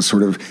willingness to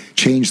sort of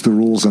change the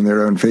rules in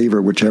their own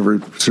favor,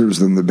 whichever serves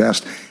them the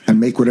best,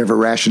 and make whatever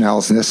rationale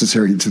is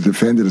necessary to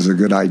defend it as a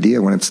good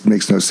idea when it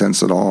makes no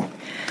sense at all.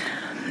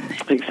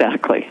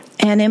 Exactly.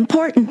 An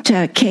important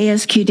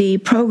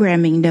KSQD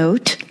programming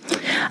note.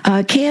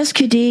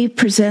 KSQD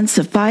presents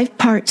a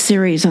 5-part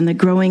series on the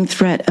growing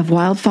threat of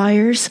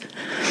wildfires.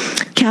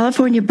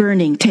 California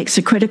Burning takes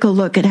a critical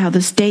look at how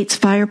the state's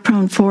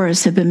fire-prone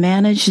forests have been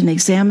managed and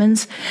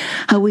examines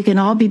how we can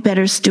all be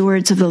better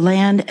stewards of the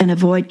land and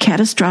avoid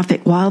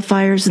catastrophic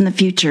wildfires in the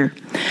future.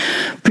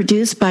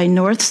 Produced by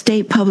North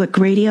State Public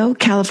Radio,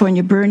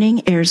 California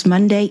Burning airs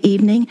Monday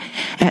evening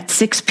at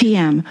 6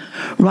 p.m.,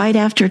 right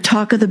after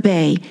Talk of the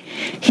Bay,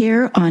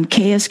 here on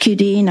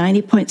KSQD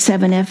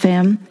 90.7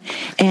 FM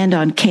and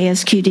on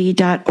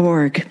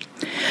KSQD.org.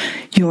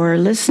 You're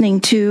listening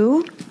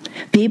to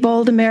Be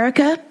Bold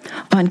America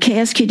on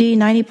KSQD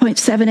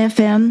 90.7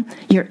 FM,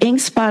 your ink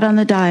spot on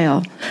the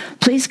dial.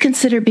 Please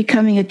consider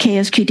becoming a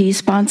KSQD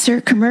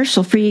sponsor.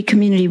 Commercial-free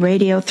community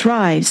radio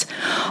thrives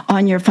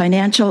on your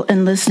financial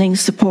and listening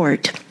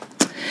support.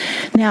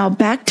 Now,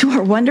 back to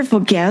our wonderful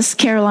guest,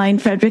 Caroline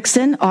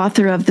Fredrickson,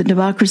 author of The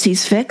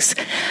Democracy's Fix,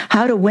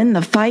 How to Win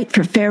the Fight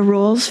for Fair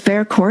Rules,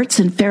 Fair Courts,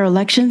 and Fair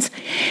Elections,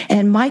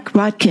 and Mike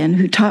Rotkin,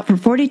 who taught for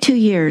 42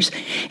 years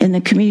in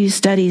the Community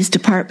Studies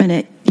Department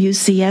at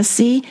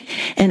UCSC,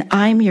 and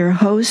I'm your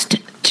host,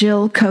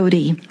 Jill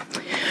Cody.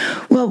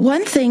 Well,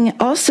 one thing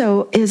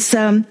also is,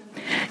 I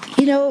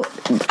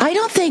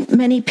don't think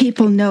many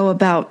people know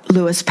about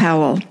Lewis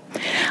Powell.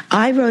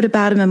 I wrote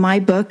about him in my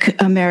book,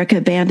 America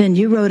Abandoned.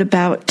 You wrote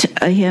about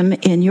him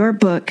in your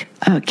book,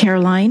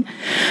 Caroline.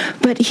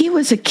 But he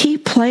was a key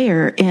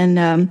player in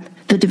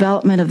the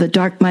development of the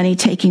dark money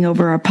taking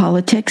over our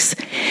politics.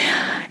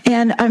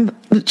 And I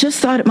just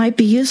thought it might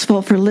be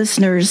useful for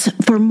listeners,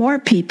 for more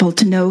people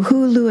to know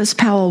who Lewis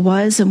Powell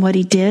was and what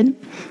he did.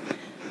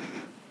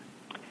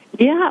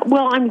 Yeah,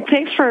 well,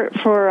 thanks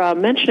for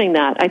mentioning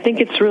that. I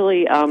think it's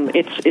really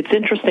it's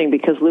interesting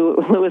because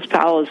Lewis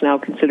Powell is now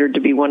considered to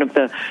be one of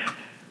the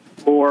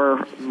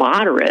more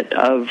moderate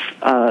of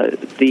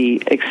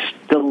the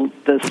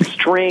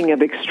string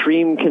of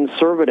extreme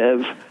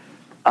conservative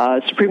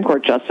Supreme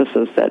Court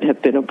justices that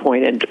have been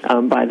appointed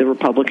by the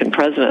Republican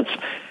presidents.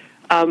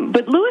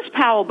 But Lewis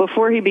Powell,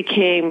 before he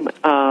became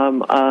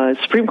a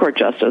Supreme Court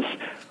justice,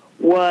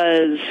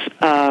 was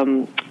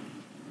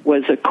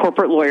a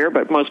corporate lawyer,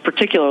 but most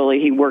particularly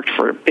he worked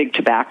for Big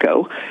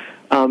Tobacco.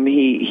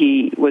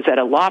 He was at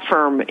a law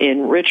firm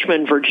in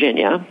Richmond,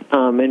 Virginia,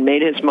 and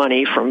made his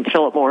money from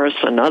Philip Morris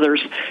and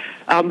others.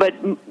 But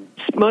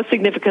most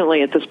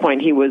significantly at this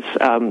point, he was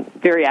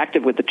very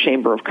active with the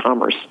Chamber of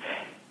Commerce.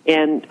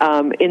 And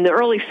in the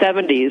early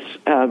 70s,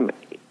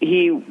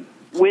 he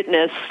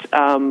witnessed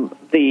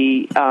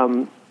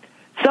the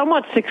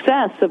somewhat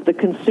success of the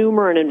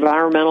consumer and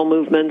environmental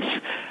movements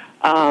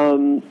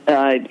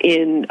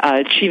in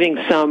achieving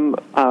some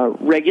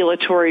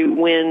regulatory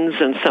wins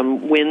and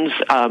some wins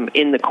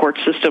in the court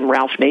system.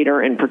 Ralph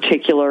Nader, in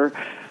particular,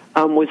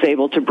 was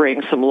able to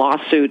bring some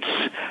lawsuits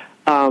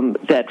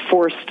that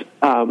forced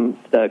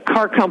the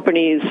car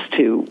companies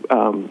to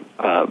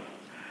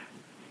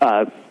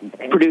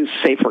produce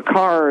safer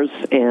cars,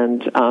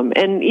 and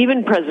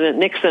even President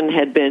Nixon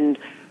had been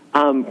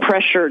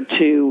pressured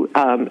to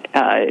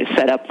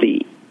set up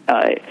the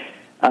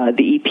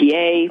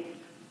EPA.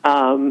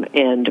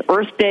 And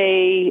Earth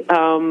Day,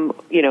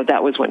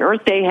 that was when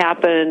Earth Day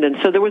happened. And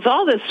so there was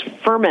all this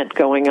ferment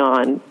going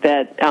on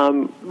that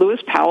Lewis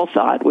Powell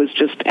thought was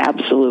just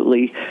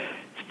absolutely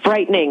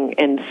frightening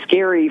and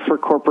scary for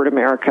corporate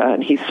America.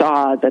 And he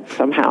saw that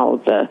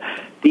somehow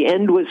the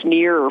end was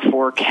near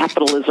for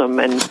capitalism.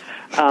 And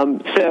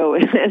so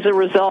as a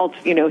result,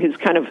 his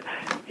kind of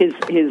his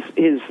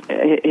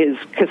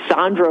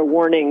Cassandra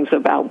warnings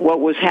about what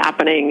was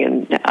happening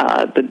and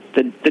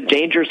the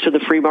dangers to the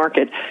free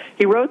market.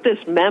 He wrote this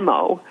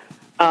memo,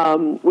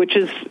 which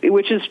is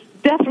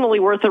definitely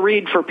worth a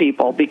read for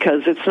people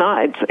because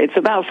it's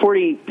about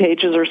 40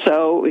 pages or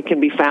so. It can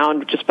be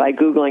found just by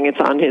Googling. It's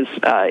on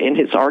in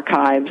his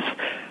archives.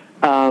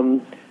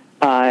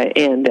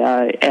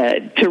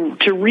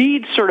 To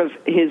read sort of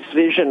his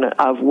vision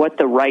of what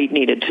the right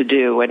needed to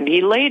do. And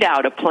he laid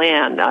out a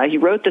plan. He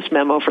wrote this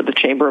memo for the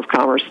Chamber of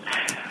Commerce.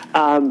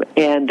 As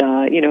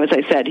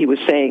I said, he was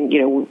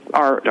saying,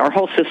 our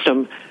whole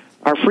system,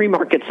 our free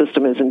market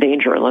system is in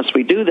danger unless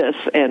we do this.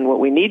 And what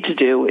we need to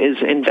do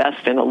is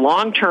invest in a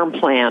long-term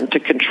plan to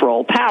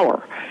control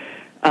power.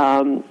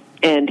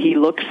 And he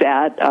looks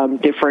at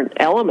different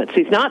elements.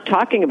 He's not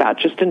talking about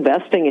just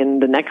investing in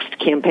the next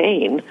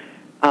campaign.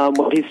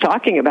 What he's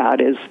talking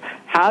about is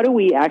how do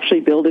we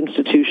actually build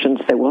institutions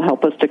that will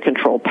help us to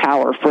control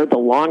power for the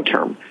long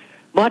term,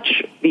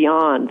 much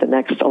beyond the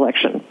next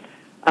election.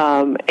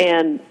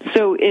 And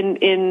so in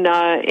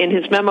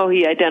his memo,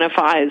 he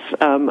identifies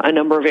a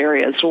number of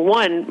areas.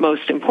 One,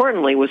 most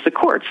importantly, was the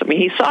courts. I mean,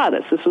 he saw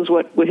this. This is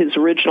what his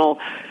original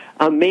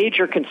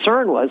major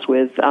concern was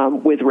with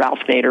Ralph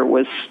Nader,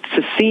 was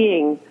to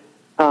seeing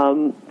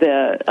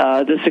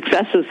the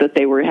successes that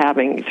they were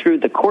having through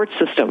the court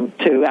system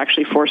to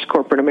actually force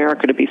corporate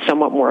America to be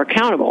somewhat more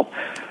accountable.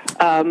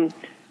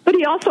 But But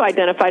he also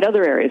identified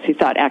other areas. He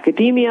thought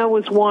academia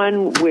was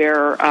one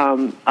where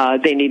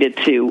they needed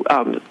to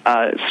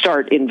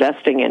start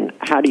investing in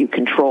how do you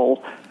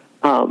control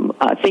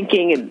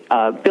thinking and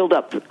build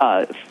up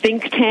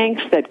think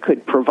tanks that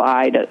could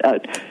provide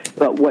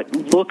what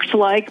looked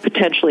like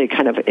potentially a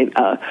kind of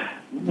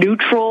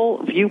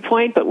neutral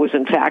viewpoint, but was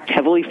in fact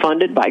heavily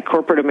funded by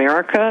corporate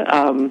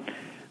America,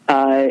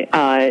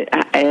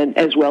 and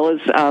as well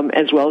as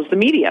the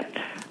media.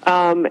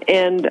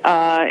 And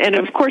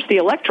of course the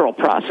electoral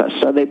process.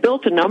 So they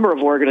built a number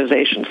of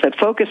organizations that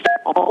focused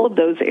on all of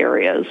those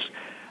areas.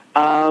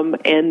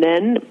 And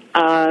then,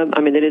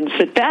 they didn't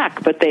sit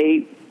back, but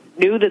they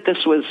knew that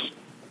this was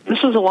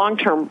a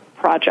long-term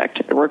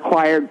project. It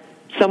required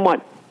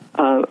somewhat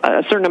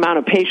a certain amount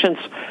of patience,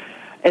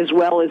 as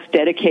well as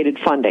dedicated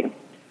funding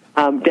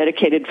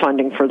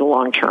for the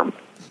long term.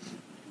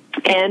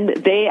 And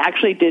they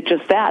actually did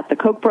just that. The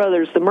Koch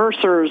brothers, the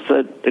Mercers,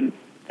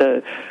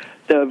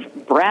 the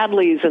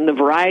Bradleys, and the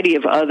variety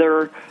of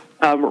other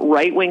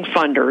right-wing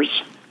funders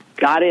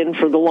got in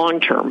for the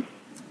long term.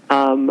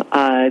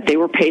 They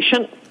were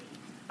patient.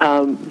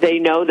 They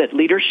know that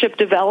leadership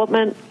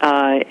development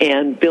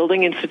and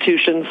building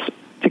institutions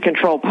to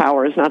control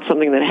power is not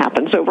something that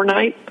happens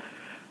overnight.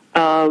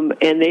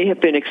 And they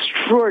have been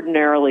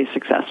extraordinarily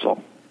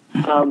successful.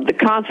 The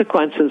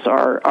consequences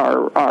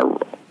are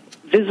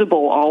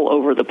visible all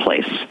over the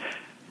place.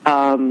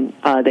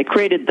 They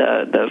created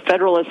the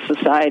Federalist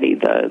Society,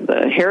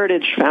 the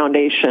Heritage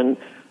Foundation,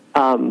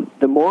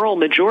 the Moral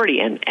Majority,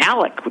 and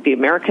ALEC, the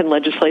American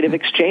Legislative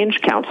Exchange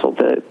Council,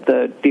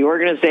 the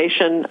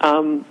organization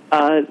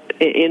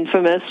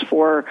infamous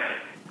for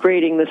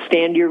creating the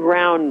Stand Your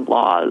Ground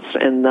laws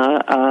and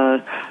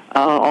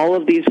all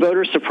of these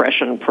voter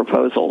suppression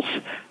proposals,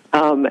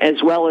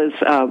 as well as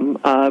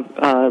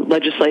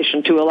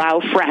legislation to allow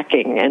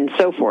fracking and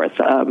so forth.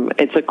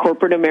 It's a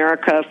corporate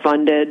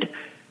America-funded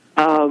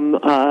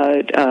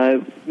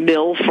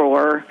mill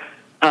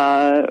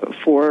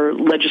for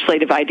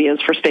legislative ideas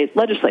for state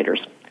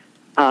legislators.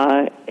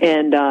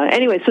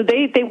 Anyway, so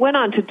they went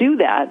on to do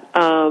that.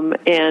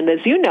 And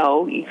as you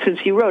know, since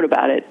you wrote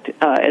about it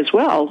as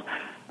well,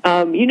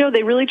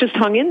 they really just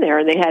hung in there,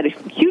 and they had a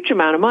huge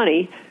amount of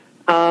money,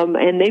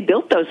 and they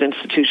built those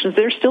institutions.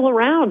 They're still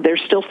around. They're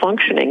still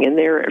functioning, and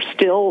they're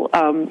still,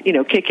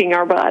 kicking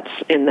our butts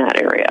in that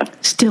area.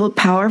 Still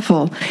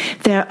powerful.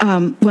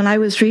 When I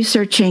was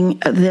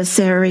researching this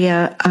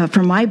area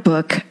for my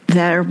book,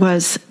 there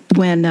was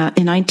when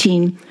in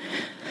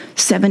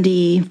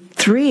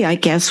 1973, I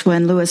guess,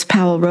 when Lewis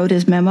Powell wrote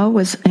his memo.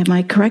 Am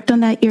I correct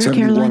on that year,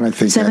 71, Caroline? I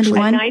think,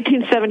 71?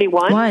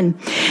 1971.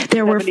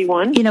 There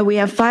 71. were, we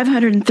have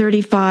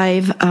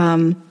 535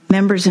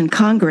 members in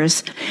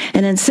Congress,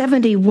 and in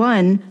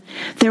 71,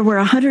 there were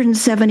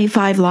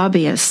 175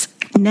 lobbyists.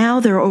 Now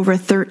there are over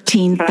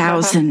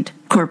 13,000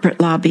 corporate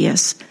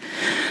lobbyists.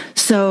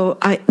 So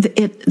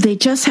they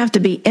just have to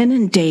be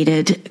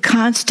inundated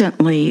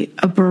constantly,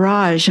 a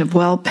barrage of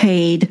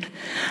well-paid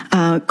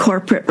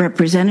corporate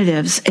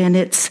representatives, and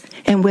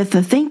with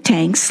the think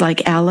tanks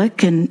like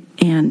ALEC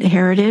and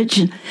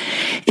Heritage,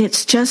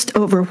 it's just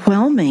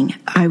overwhelming,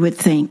 I would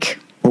think.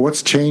 Well,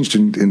 what's changed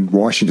in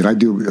Washington? I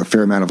do a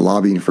fair amount of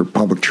lobbying for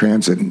public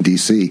transit in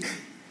D.C.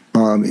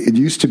 It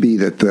used to be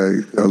that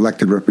the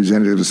elected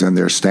representatives and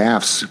their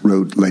staffs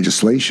wrote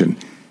legislation.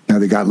 Now,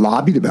 they got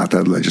lobbied about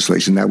that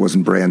legislation. That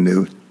wasn't brand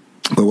new.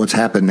 But what's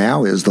happened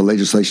now is the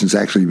legislation is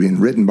actually being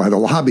written by the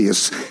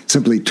lobbyists,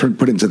 simply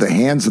put into the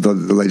hands of the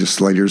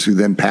legislators who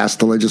then pass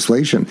the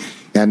legislation.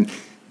 And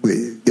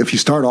if you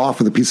start off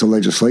with a piece of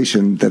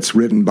legislation that's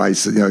written by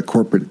a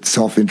corporate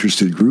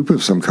self-interested group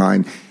of some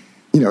kind,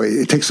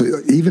 it takes,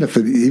 even if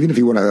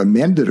you want to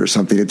amend it or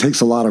something, it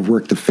takes a lot of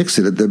work to fix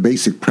it. The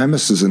basic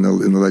premises in the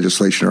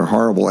legislation are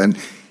horrible, and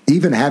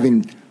even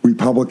having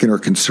Republican or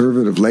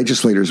conservative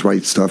legislators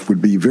write stuff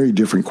would be very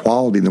different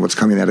quality than what's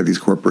coming out of these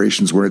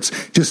corporations, where it's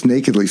just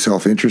nakedly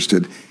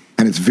self-interested,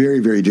 and it's very,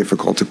 very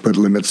difficult to put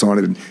limits on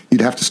it. And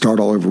you'd have to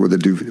start all over with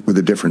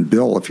a different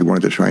bill if you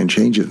wanted to try and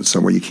change it in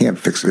some way. You can't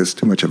fix it; it's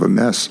too much of a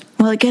mess.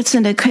 Well, it gets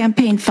into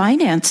campaign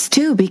finance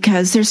too,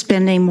 because they're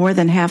spending more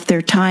than half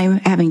their time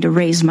having to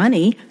raise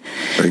money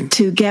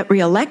to get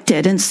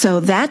reelected, and so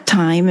that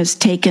time is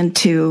taken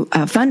to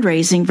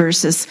fundraising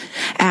versus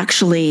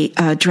actually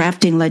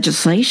drafting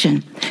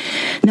legislation.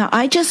 Now,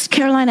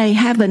 Caroline, I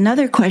have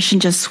another question,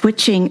 just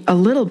switching a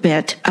little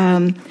bit,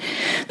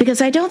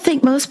 because I don't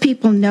think most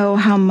people know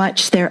how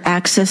much their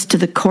access to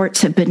the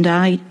courts have been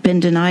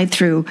denied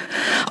through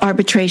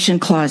arbitration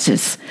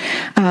clauses.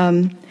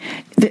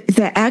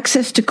 The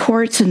access to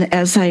courts, and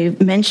as I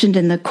mentioned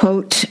in the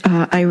quote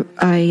I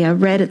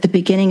read at the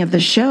beginning of the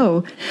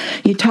show,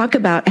 you talk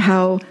about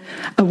how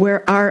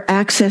where our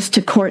access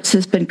to courts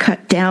has been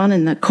cut down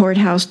and the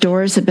courthouse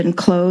doors have been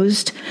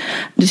closed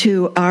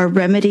to our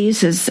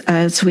remedies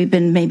as we've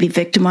been maybe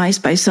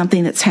victimized by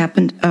something that's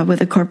happened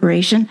with a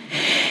corporation.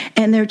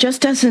 And there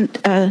just doesn't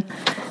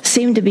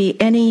seem to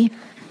be anything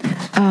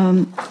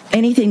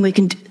we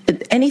can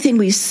anything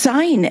we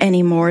sign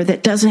anymore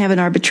that doesn't have an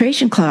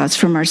arbitration clause,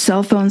 from our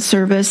cell phone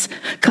service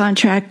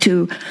contract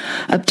to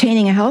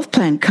obtaining a health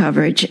plan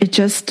coverage. It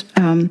just,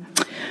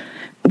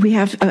 we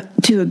have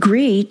to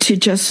agree to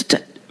just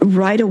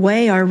write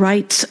away our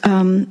rights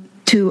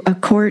to a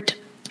court,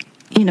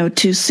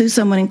 to sue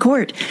someone in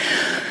court.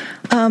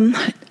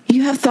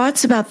 You have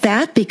thoughts about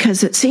that?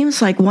 Because it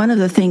seems like one of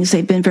the things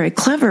they've been very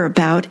clever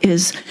about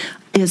is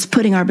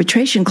putting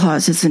arbitration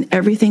clauses in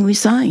everything we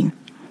sign.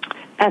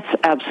 That's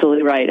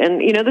absolutely right. And,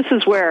 this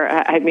is where,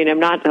 I'm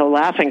not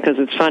laughing because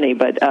it's funny,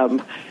 but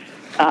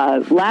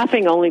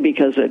laughing only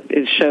because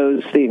it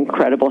shows the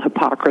incredible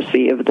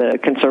hypocrisy of the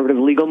conservative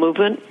legal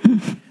movement.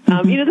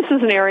 This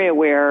is an area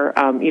where,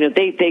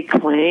 they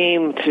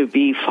claim to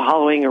be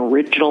following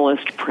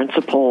originalist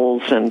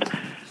principles, and,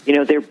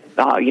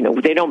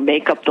 they don't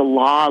make up the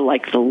law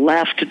like the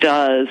left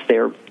does.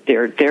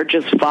 They're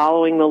just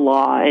following the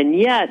law. And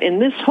yet, in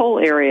this whole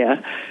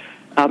area,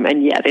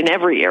 and yet in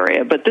every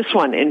area, but this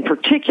one in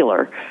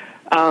particular,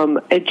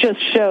 it just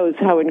shows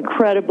how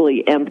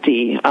incredibly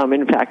empty,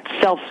 in fact,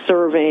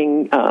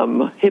 self-serving,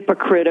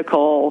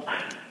 hypocritical,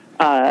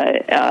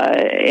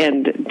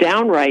 and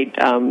downright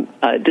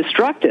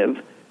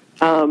destructive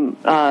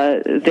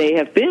they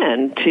have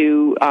been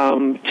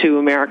to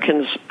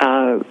Americans'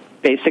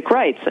 basic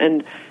rights.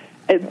 And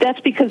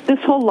that's because this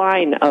whole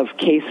line of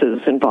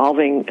cases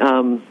involving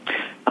the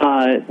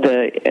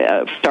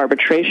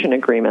arbitration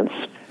agreements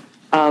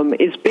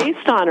is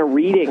based on a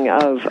reading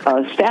of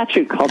a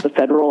statute called the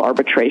Federal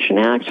Arbitration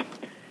Act.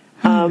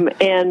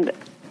 And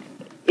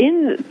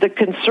in the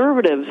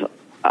conservative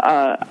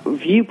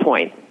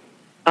viewpoint,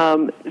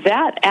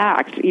 that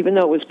act, even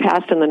though it was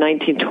passed in the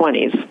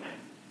 1920s,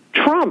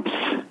 trumps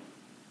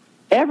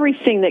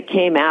everything that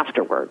came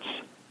afterwards.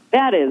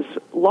 That is,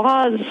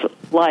 laws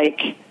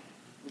like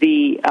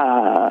the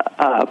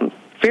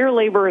Fair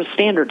Labor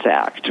Standards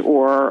Act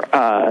or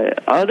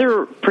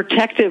other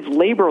protective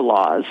labor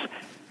laws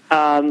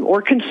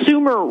or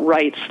consumer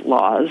rights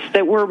laws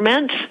that were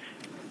meant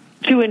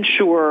to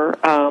ensure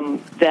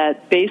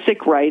that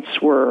basic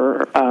rights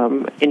were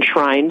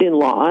enshrined in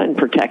law and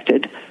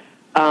protected,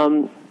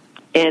 and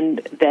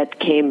that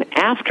came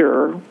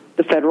after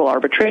the Federal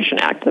Arbitration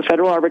Act. The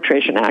Federal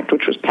Arbitration Act,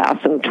 which was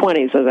passed in the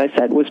 20s, as I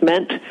said, was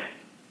meant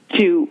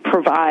to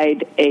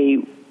provide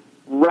a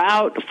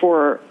route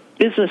for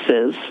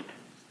businesses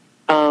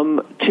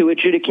to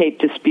adjudicate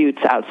disputes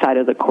outside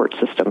of the court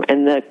system.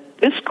 And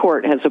this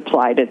court has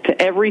applied it to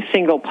every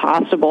single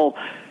possible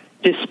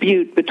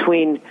dispute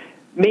between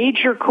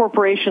major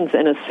corporations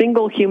and a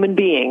single human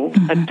being,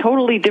 a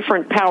totally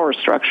different power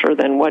structure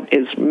than what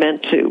is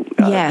meant to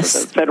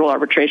the Federal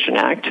Arbitration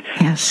Act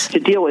to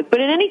deal with.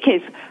 But in any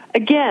case,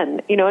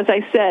 again, as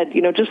I said,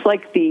 just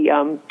like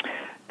the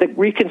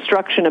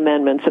Reconstruction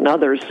Amendments and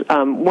others,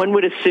 one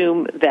would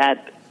assume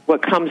that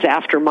what comes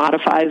after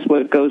modifies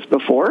what goes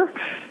before,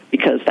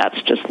 because that's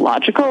just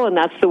logical, and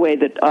that's the way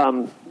that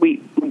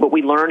what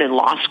we learn in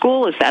law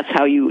school is that's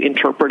how you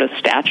interpret a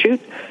statute,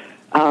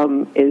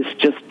 is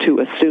just to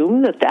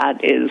assume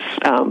that is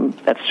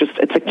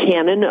it's a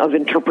canon of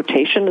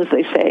interpretation, as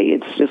they say.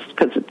 It's just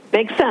because it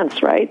makes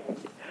sense, right?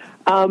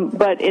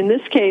 But in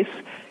this case,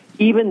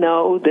 even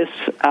though this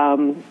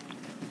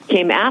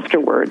came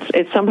afterwards,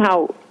 it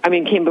somehow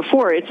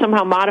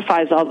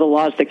modifies all the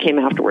laws that came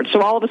afterwards.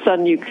 So all of a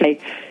sudden you say,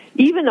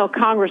 even though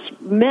Congress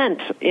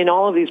meant in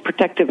all of these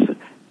protective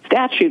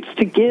statutes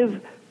to give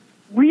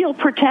real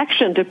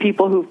protection to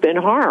people who've been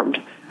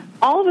harmed,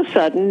 all of a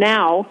sudden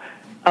now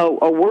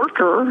a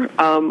worker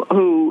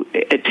who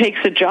takes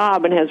a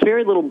job and has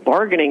very little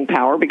bargaining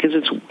power, because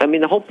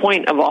the whole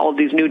point of all of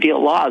these New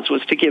Deal laws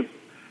was to give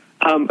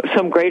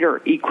some greater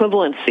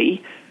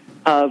equivalency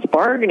of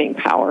bargaining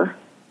power,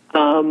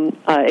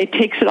 it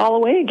takes it all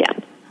away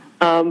again.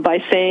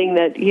 By saying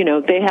that,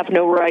 they have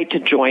no right to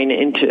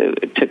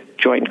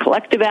join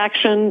collective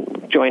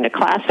action, join a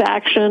class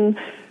action,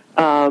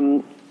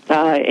 and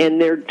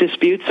their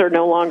disputes are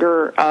no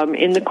longer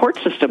in the court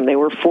system. They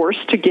were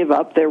forced to give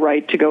up their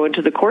right to go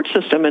into the court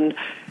system. And,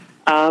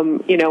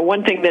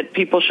 one thing that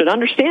people should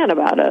understand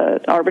about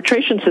an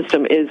arbitration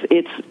system is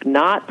it's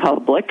not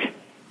public,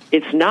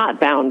 it's not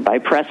bound by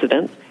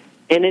precedent,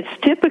 and it's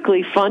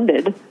typically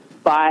funded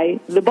by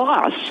the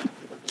boss.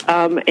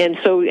 And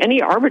so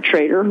any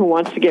arbitrator who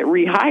wants to get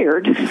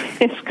rehired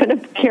is going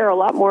to care a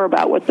lot more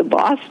about whether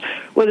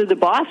the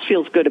boss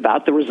feels good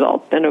about the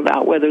result than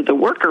about whether the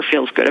worker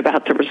feels good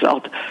about the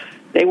result.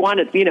 They want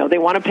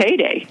a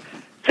payday.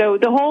 So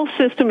the whole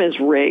system is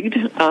rigged,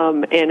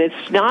 and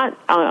it's not,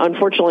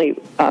 unfortunately,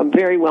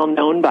 very well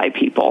known by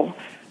people.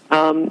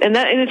 And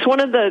it's one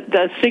of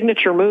the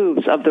signature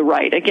moves of the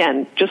right.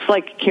 Again, just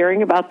like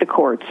caring about the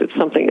courts, it's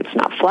something that's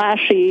not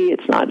flashy,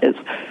 it's not as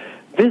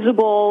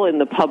visible in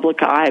the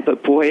public eye,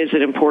 but boy, is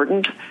it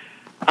important.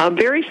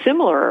 Very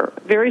similar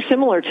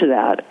to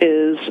that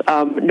is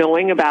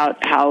knowing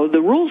about how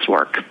the rules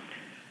work.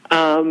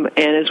 And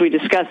as we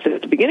discussed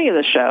at the beginning of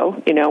the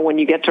show, when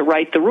you get to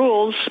write the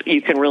rules,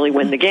 you can really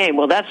win the game.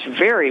 Well, that's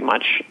very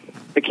much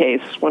the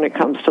case when it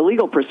comes to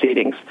legal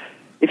proceedings.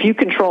 if you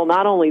control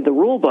not only the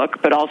rule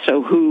book, but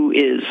also who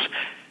is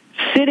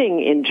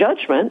sitting in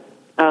judgment,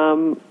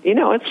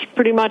 it's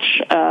pretty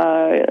much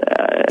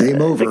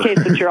the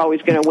case that you're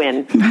always going to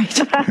win.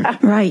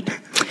 Right.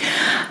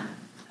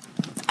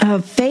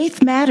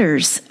 Faith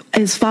Matters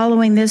is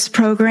following this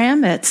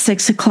program at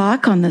 6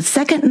 o'clock on the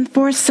second and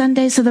fourth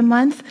Sundays of the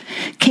month.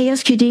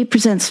 KSQD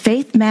presents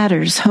Faith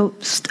Matters,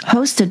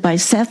 hosted by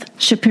Seth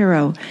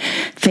Shapiro.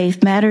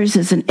 Faith Matters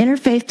is an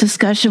interfaith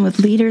discussion with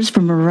leaders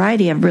from a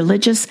variety of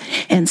religious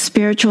and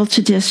spiritual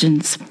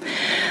traditions.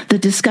 The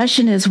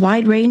discussion is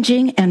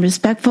wide-ranging and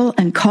respectful,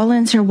 and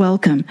call-ins are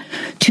welcome.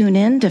 Tune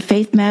in to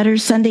Faith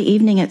Matters Sunday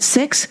evening at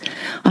 6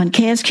 on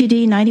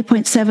KSQD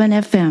 90.7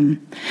 FM.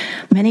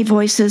 Many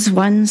voices,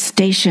 one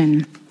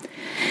station.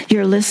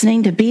 You're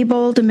listening to Be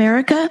Bold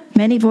America,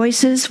 Many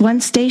Voices, One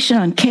Station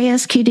on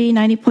KSQD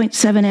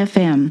 90.7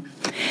 FM.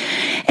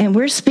 And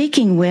we're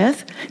speaking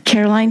with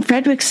Caroline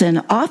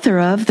Fredrickson, author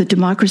of The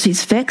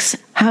Democracy's Fix,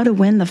 How to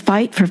Win the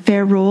Fight for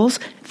Fair Rules,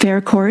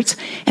 Fair Courts,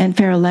 and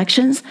Fair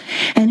Elections,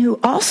 and who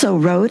also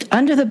wrote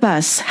Under the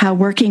Bus, How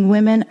Working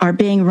Women Are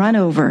Being Run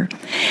Over.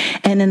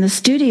 And in the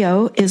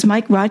studio is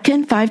Mike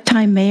Rotkin,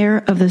 5-time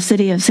mayor of the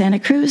City of Santa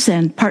Cruz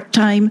and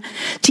part-time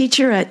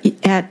teacher at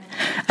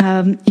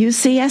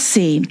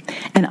UCSC.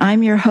 And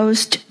I'm your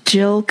host,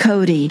 Jill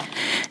Cody.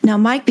 Now,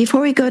 Mike,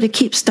 before we go to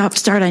Keep, Stop,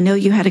 Start, I know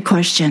you had a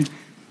question.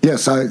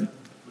 Yes, I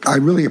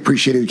really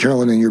appreciated,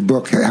 Caroline, in your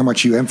book, how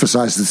much you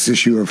emphasized this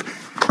issue of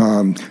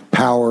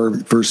power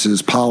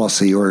versus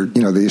policy, or,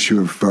 the issue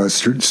of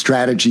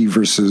strategy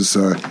versus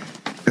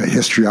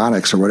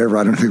histrionics, or whatever.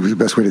 I don't think was the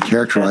best way to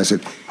characterize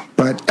it.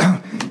 But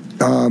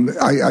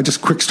I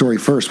just, quick story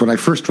first. When I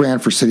first ran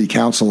for city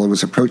council, it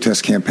was a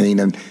protest campaign,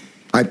 and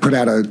I put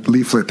out a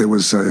leaflet that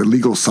was a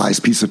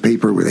legal-sized piece of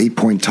paper with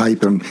 8-point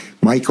type, and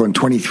Mike on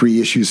 23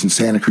 issues in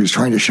Santa Cruz,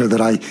 trying to show that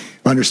I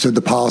understood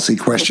the policy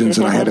questions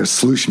and I had a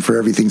solution for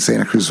everything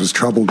Santa Cruz was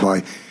troubled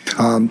by.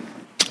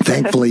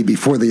 Thankfully,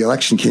 before the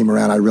election came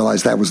around, I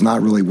realized that was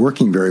not really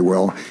working very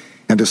well,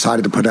 and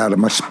decided to put out a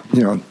much,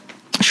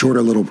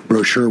 shorter little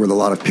brochure with a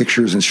lot of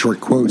pictures and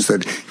short quotes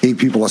that gave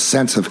people a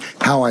sense of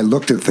how I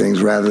looked at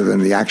things rather than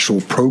the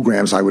actual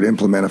programs I would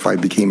implement if I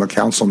became a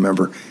council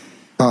member.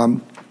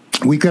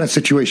 We've got a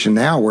situation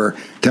now where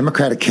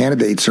Democratic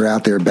candidates are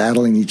out there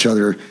battling each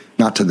other,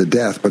 not to the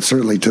death, but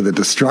certainly to the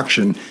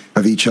destruction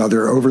of each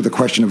other over the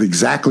question of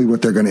exactly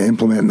what they're going to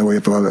implement in the way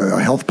of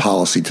a health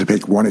policy, to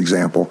take one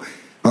example.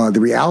 The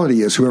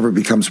reality is whoever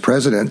becomes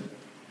president,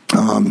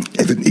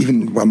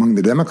 even among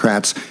the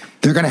Democrats,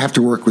 they're going to have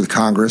to work with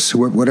Congress.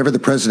 Whatever the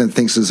president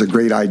thinks is a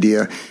great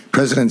idea,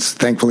 presidents,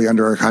 thankfully,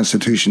 under our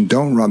Constitution,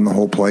 don't run the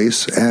whole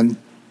place. And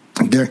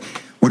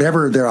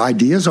whatever their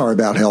ideas are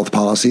about health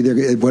policy,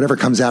 whatever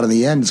comes out in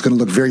the end is going to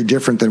look very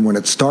different than when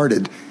it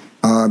started.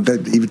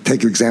 Even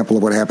take an example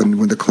of what happened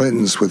with the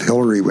Clintons, with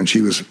Hillary, when she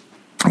was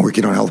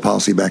working on health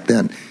policy back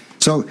then.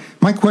 So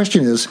my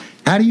question is,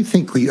 how do you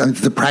think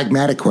the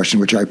pragmatic question,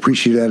 which I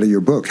appreciate out of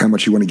your book, how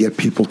much you want to get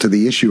people to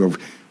the issue of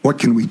what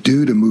can we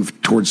do to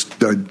move towards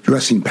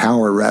addressing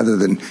power rather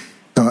than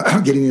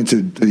getting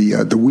into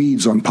the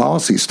weeds on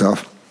policy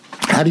stuff.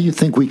 How do you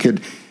think we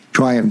could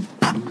try and,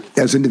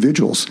 as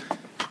individuals,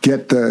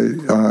 get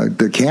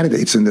the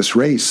candidates in this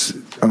race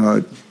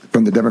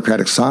from the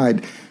Democratic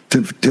side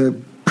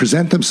to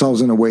present themselves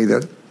in a way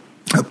that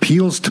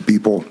appeals to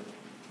people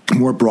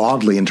more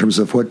broadly in terms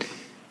of what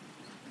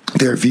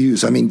their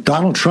views? I mean,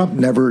 Donald Trump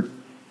never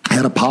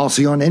had a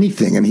policy on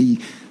anything, and he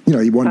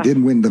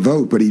didn't win the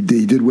vote, but he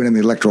did win in the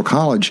Electoral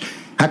College.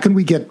 How can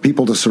we get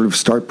people to sort of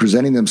start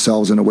presenting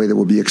themselves in a way that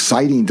will be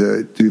exciting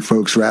to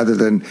folks rather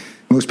than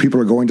most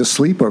people are going to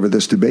sleep over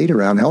this debate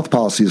around health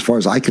policy, as far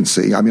as I can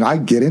see? I mean, I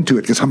get into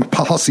it because I'm a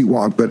policy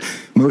wonk, but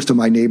most of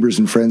my neighbors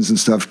and friends and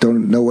stuff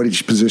don't know what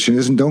each position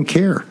is and don't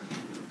care.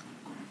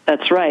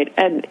 That's right.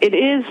 And it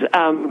is,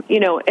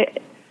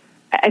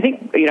 I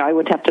think, I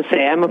would have to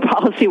say I'm a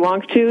policy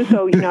wonk too,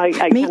 so, I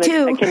can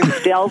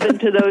delve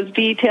into those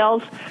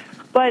details.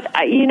 But,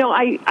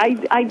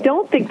 I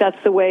don't think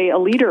that's the way a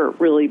leader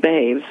really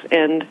behaves.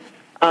 And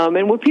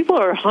what people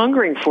are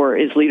hungering for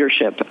is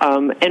leadership.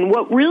 And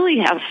what really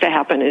has to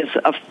happen is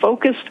a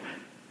focus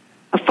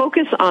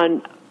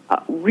on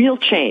real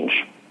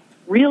change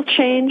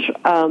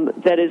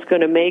that is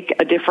going to make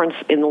a difference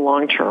in the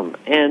long term.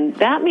 And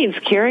that means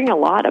caring a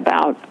lot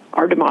about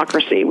our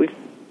democracy. We've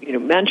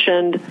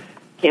mentioned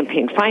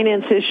campaign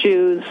finance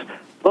issues,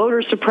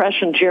 voter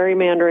suppression,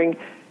 gerrymandering.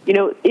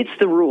 It's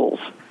the rules.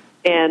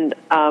 And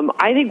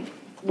I think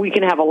we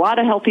can have a lot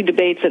of healthy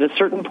debates at a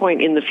certain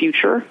point in the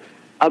future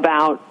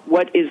about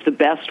what is the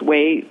best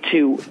way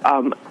to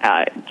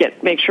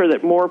make sure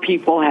that more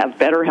people have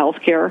better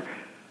health care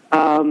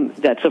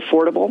that's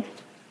affordable.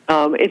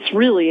 It's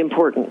really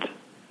important.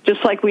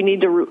 Just like we need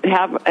to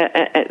have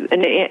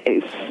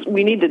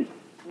we need to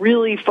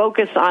really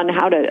focus on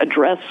how to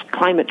address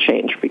climate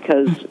change,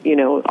 because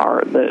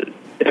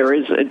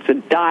it's a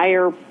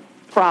dire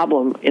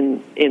problem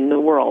in the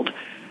world.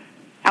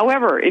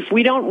 However, if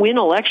we don't win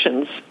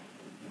elections,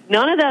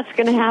 none of that's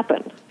going to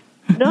happen.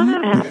 None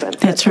of that happens.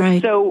 That's right.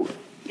 So,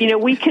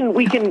 we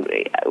can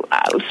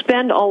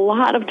spend a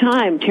lot of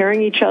time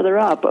tearing each other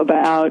up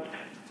about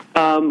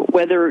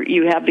whether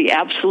you have the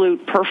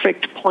absolute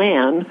perfect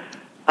plan,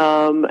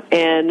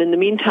 and in the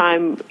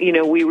meantime,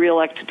 we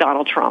reelect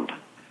Donald Trump.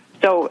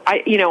 So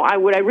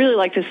what I really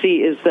like to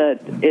see is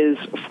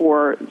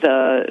for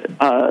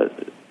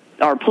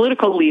our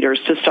political leaders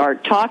to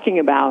start talking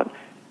about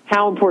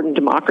how important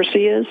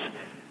democracy is,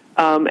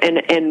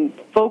 and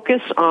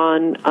focus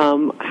on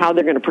how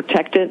they're going to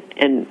protect it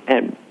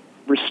and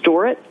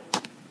restore it.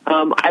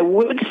 I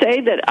would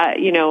say that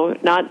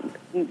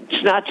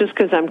not just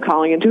because I'm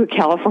calling into a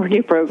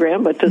California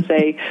program, but to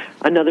say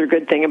another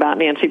good thing about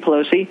Nancy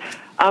Pelosi.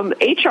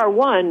 H.R.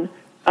 1,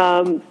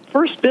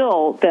 first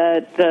bill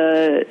that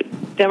the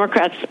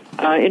Democrats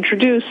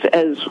introduced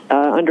as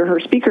under her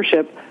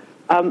speakership,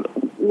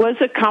 was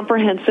a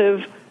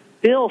comprehensive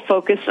bill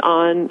focused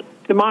on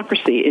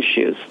democracy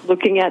issues,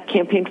 looking at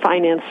campaign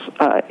finance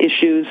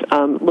issues,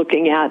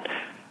 looking at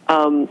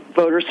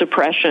voter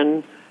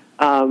suppression,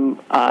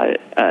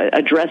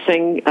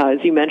 addressing,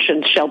 as you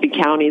mentioned, Shelby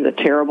County, the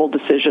terrible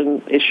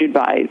decision issued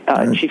by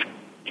Chief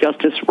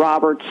Justice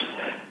Roberts,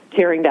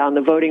 tearing down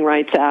the Voting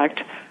Rights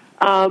Act.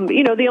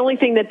 The only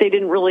thing that they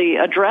didn't really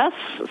address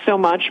so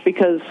much,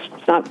 because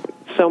it's not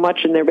so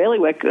much in their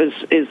bailiwick,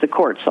 is the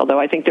courts, although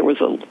I think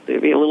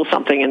there'd be a little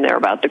something in there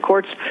about the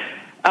courts.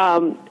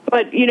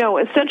 But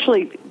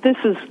essentially, this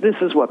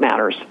is what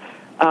matters.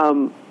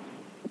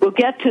 We'll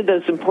get to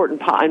those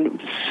important,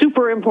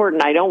 super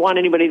important. I don't want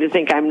anybody to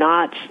think I'm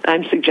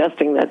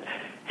suggesting that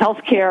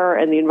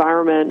healthcare and the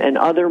environment and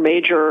other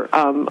major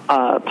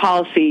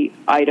policy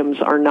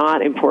items are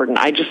not important.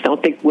 I just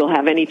don't think we'll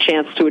have any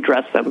chance to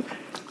address them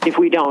if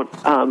we don't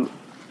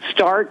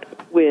start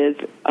with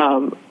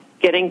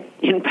getting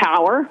in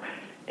power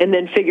and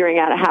then figuring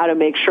out how to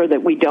make sure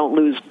that we don't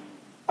lose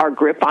our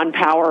grip on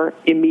power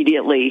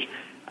immediately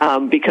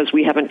because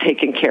we haven't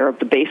taken care of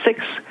the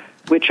basics,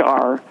 which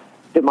are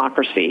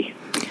democracy.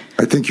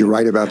 I think you're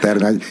right about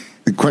that. And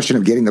the question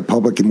of getting the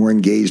public more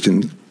engaged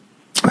in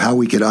how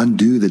we could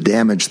undo the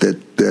damage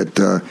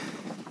that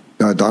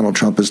Donald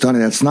Trump has done.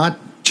 And it's not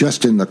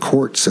just in the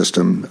court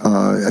system.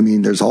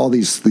 There's all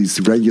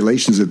these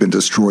regulations that have been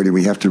destroyed, and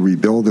we have to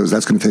rebuild those.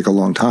 That's going to take a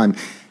long time.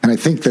 And I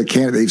think the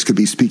candidates could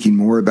be speaking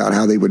more about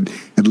how they would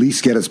at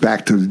least get us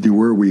back to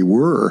where we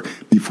were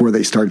before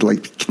they started,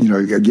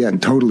 again,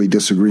 totally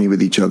disagreeing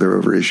with each other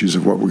over issues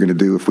of what we're going to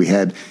do if we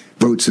had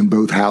votes in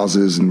both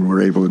houses and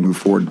we're able to move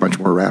forward much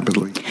more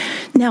rapidly.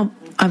 Now,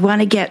 I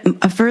want to get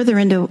further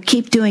into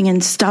keep doing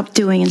and stop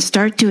doing and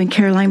start doing,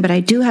 Caroline, but I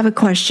do have a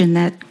question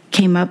that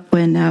came up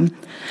when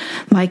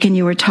Mike and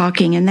you were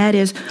talking, and that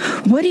is,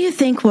 what do you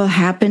think will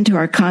happen to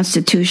our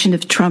Constitution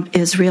if Trump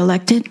is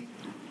reelected?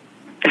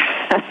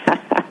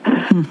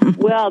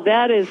 Well,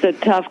 that is a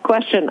tough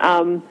question.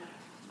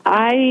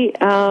 I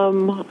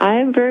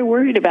am very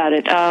worried about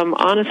it,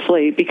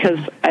 honestly, because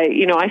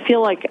I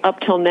feel like up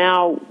till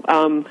now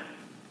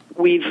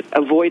we've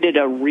avoided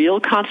a real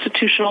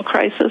constitutional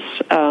crisis.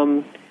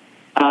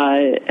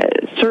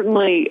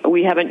 Certainly,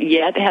 we haven't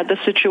yet had the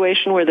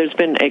situation where there's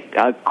been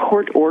a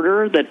court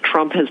order that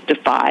Trump has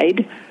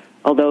defied,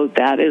 although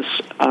that is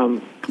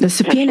the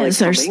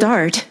subpoenas are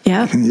start.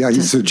 Yeah, yeah.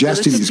 He's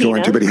suggesting he's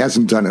going to, but he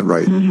hasn't done it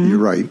right. Mm-hmm. You're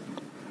right.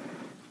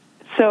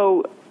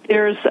 So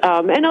there's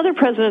and other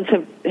presidents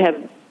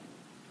have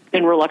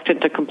been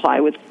reluctant to comply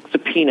with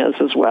subpoenas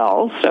as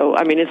well. So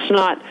it's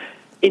not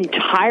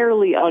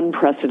entirely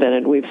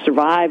unprecedented. We've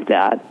survived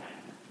that.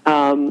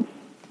 But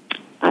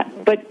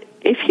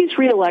if he's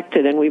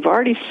reelected, and we've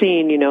already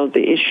seen,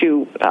 the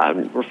issue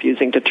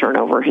refusing to turn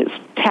over his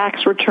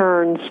tax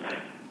returns,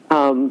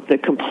 the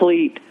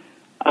complete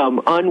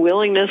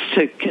unwillingness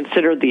to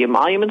consider the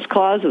emoluments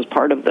clause as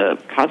part of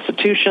the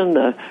Constitution,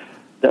 the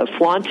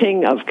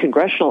flaunting of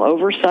congressional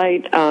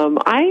oversight,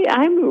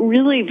 I'm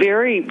really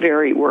very,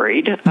 very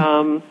worried.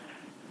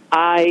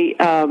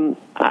 I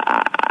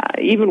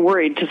even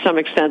worried to some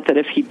extent that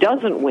if he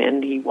doesn't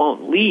win, he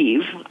won't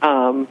leave.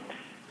 I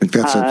think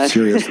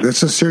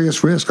that's a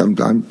serious risk.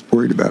 I'm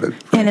worried about it.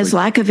 Probably. And his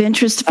lack of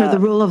interest for the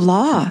rule of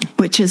law,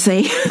 which is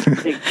a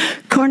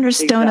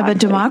cornerstone of a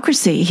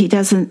democracy.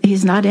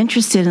 He's not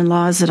interested in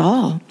laws at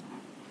all.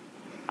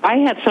 I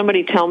had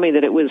somebody tell me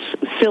that it was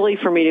silly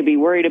for me to be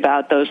worried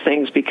about those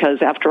things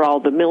because, after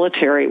all, the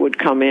military would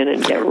come in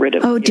and get rid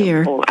of. Oh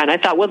dear! And I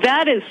thought, well,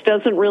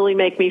 doesn't really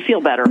make me feel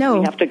better. No,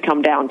 we have to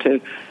come down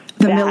to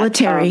the that,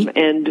 military.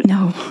 And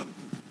no,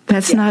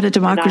 that's not a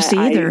democracy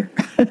either.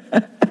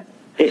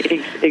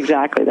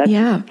 Exactly.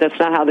 That's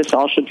not how this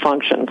all should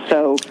function.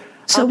 So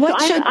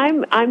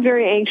I'm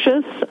very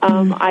anxious.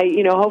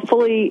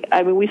 Hopefully,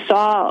 we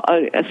saw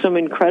some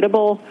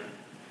incredible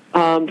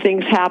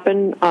things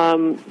happen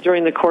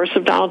during the course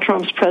of Donald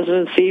Trump's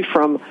presidency,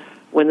 from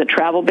when the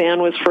travel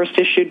ban was first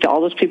issued to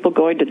all those people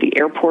going to the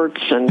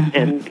airports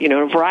and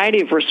a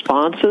variety of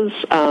responses.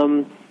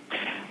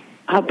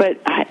 But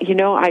at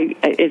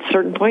a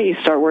certain point, you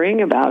start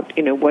worrying about,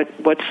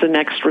 what's the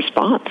next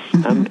response?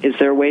 Is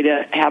there a way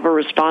to have a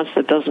response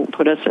that doesn't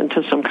put us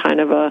into some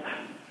kind of a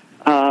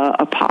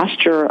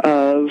posture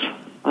of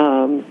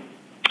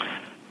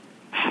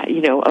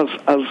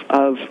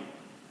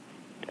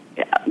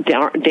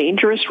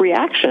dangerous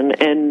reaction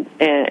and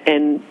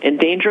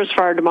dangerous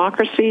for our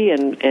democracy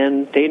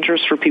and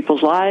dangerous for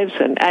people's lives.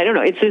 And I don't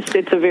know.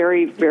 It's a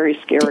very, very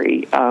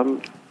scary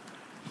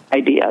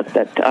idea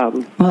that.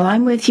 Well,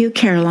 I'm with you,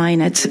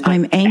 Caroline.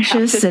 I'm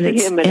anxious and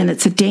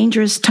it's a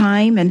dangerous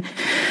time. And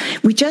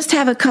we just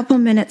have a couple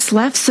minutes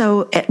left.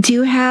 So do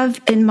you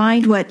have in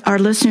mind what our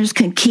listeners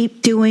can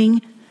keep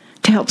doing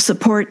to help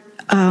support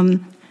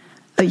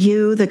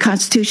you, the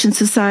Constitution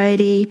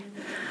Society,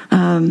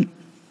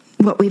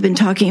 what we've been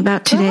talking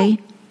about today?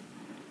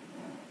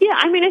 Yeah,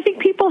 I mean, I think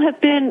people have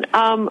been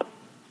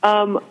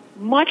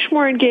much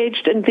more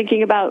engaged in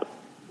thinking about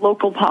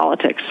local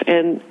politics.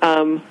 And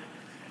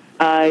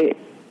I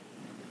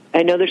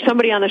know there's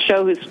somebody on the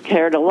show who's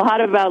cared a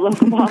lot about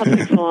local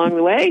politics along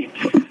the way.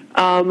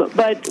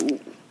 But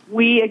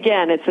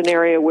it's an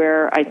area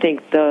where I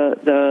think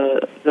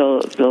the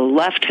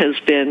left has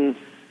been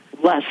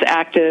less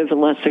active and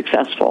less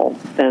successful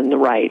than the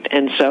right.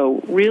 And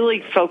so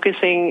really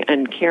focusing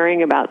and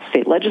caring about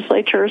state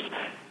legislatures,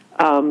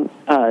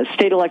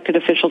 state elected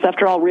officials.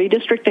 After all,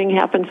 redistricting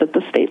happens at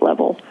the state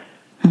level.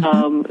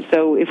 Mm-hmm.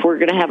 So if we're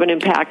going to have an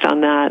impact on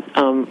that,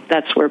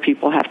 that's where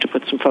people have to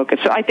put some focus.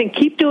 So I think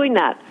keep doing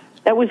that.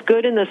 That was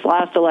good in this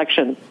last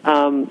election.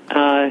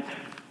 A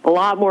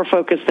lot more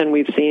focus than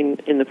we've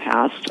seen in the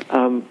past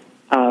from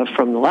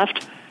the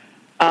left.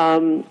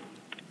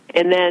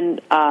 And then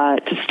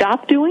to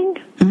stop doing.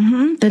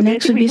 Mm-hmm. The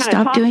next would be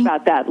stop doing.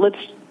 About that. Let's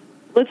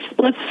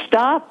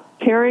stop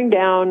tearing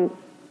down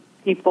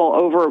people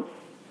over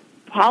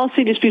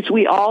policy disputes.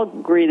 We all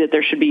agree that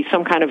there should be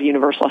some kind of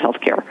universal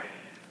health care.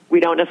 We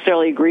don't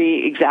necessarily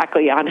agree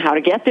exactly on how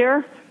to get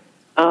there.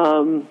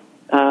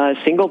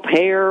 Single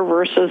payer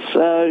versus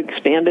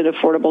expanded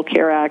Affordable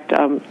Care Act.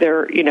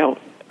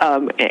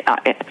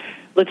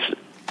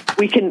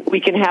 We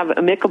can have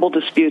amicable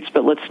disputes,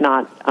 but let's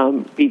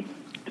not be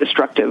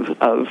destructive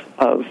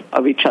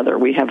of each other.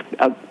 We have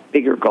a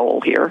bigger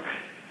goal here.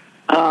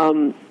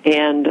 And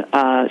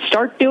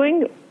start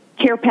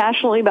care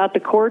passionately about the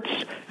courts.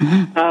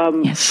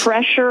 Mm-hmm. Yes.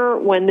 Pressure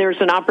when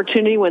there's an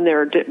opportunity, when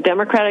there are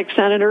Democratic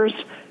senators,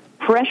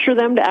 pressure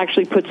them to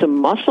actually put some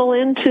muscle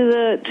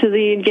into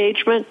the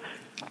engagement.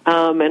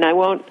 And I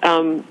won't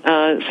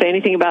say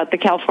anything about the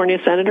California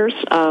senators,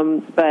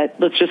 but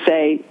let's just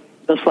say,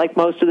 just like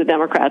most of the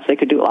Democrats, they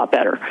could do a lot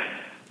better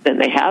than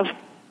they have.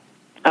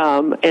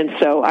 And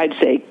so I'd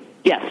say,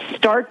 yes,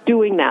 start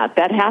doing that.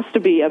 That has to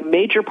be a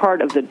major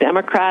part of the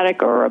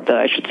Democratic, or of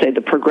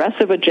the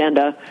progressive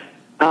agenda,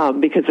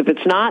 because if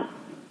it's not,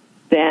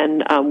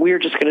 then we're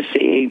just going to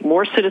see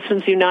more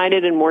Citizens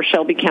United in more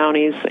Shelby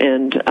counties,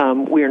 and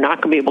we are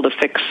not going to be able to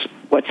fix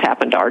what's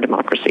happened to our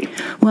democracy.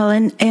 Well,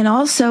 and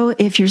also,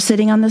 if you're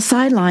sitting on the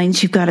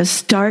sidelines, you've got to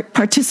start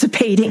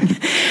participating.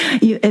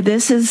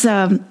 This is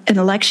an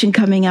election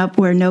coming up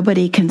where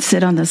nobody can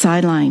sit on the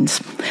sidelines.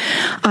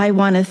 I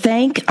want to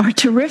thank our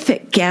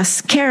terrific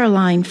guests,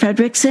 Caroline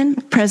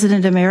Fredrickson,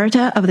 President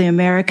Emerita of the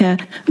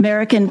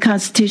American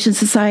Constitution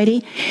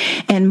Society,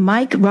 and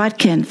Mike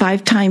Rotkin,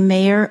 5-time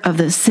mayor of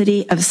the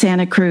City of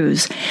Santa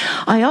Cruz.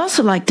 I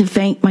also like to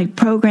thank my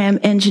program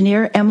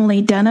engineer,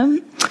 Emily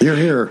Denham. You're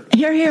here.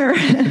 You're here.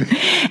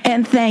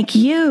 And thank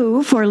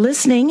you for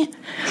listening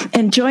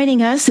and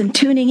joining us and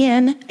tuning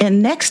in.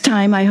 And next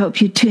time, I hope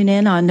you tune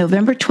in on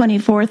November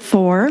 24th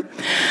for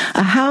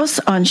A House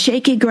on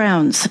Shaky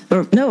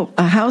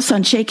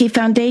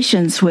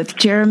Foundations with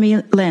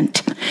Jeremy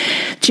Lent.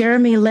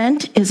 Jeremy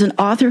Lent is an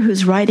author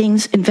whose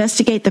writings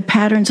investigate the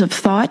patterns of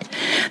thought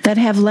that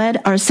have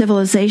led our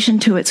civilization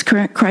to its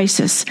current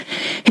crisis.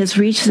 His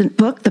recent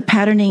book, The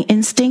Patterning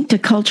Instinct, A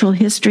Cultural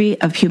History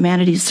of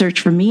Humanity's Search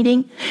for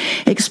Meaning,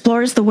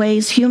 explores the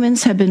ways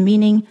humans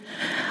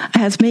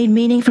has made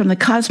meaning from the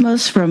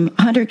cosmos from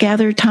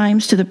hunter-gatherer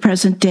times to the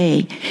present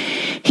day.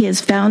 He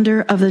is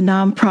founder of the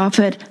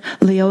nonprofit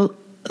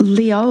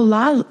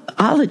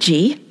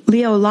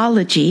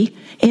Leolology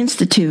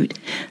Institute.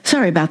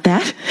 Sorry about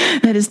that.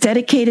 That is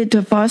dedicated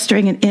to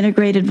fostering an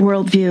integrated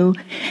worldview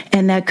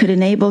and that could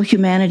enable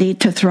humanity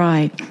to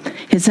thrive.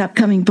 His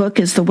upcoming book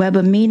is The Web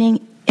of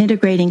Meaning,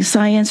 Integrating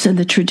Science and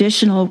the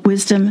Traditional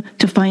Wisdom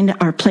to Find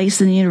Our Place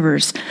in the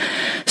Universe.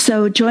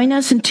 So join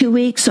us in 2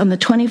 weeks on the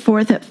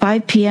 24th at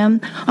 5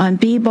 p.m. on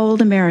Be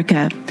Bold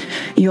America.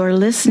 You're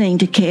listening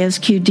to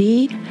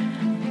KSQD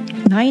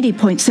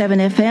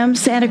 90.7 FM,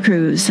 Santa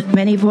Cruz.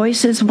 Many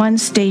voices, one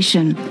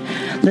station.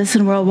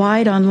 Listen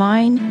worldwide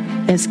online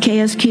as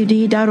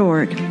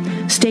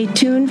ksqd.org. Stay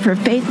tuned for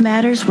Faith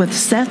Matters with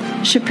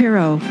Seth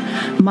Shapiro.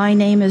 My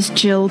name is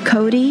Jill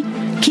Cody.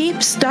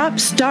 Keep, stop,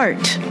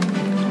 start.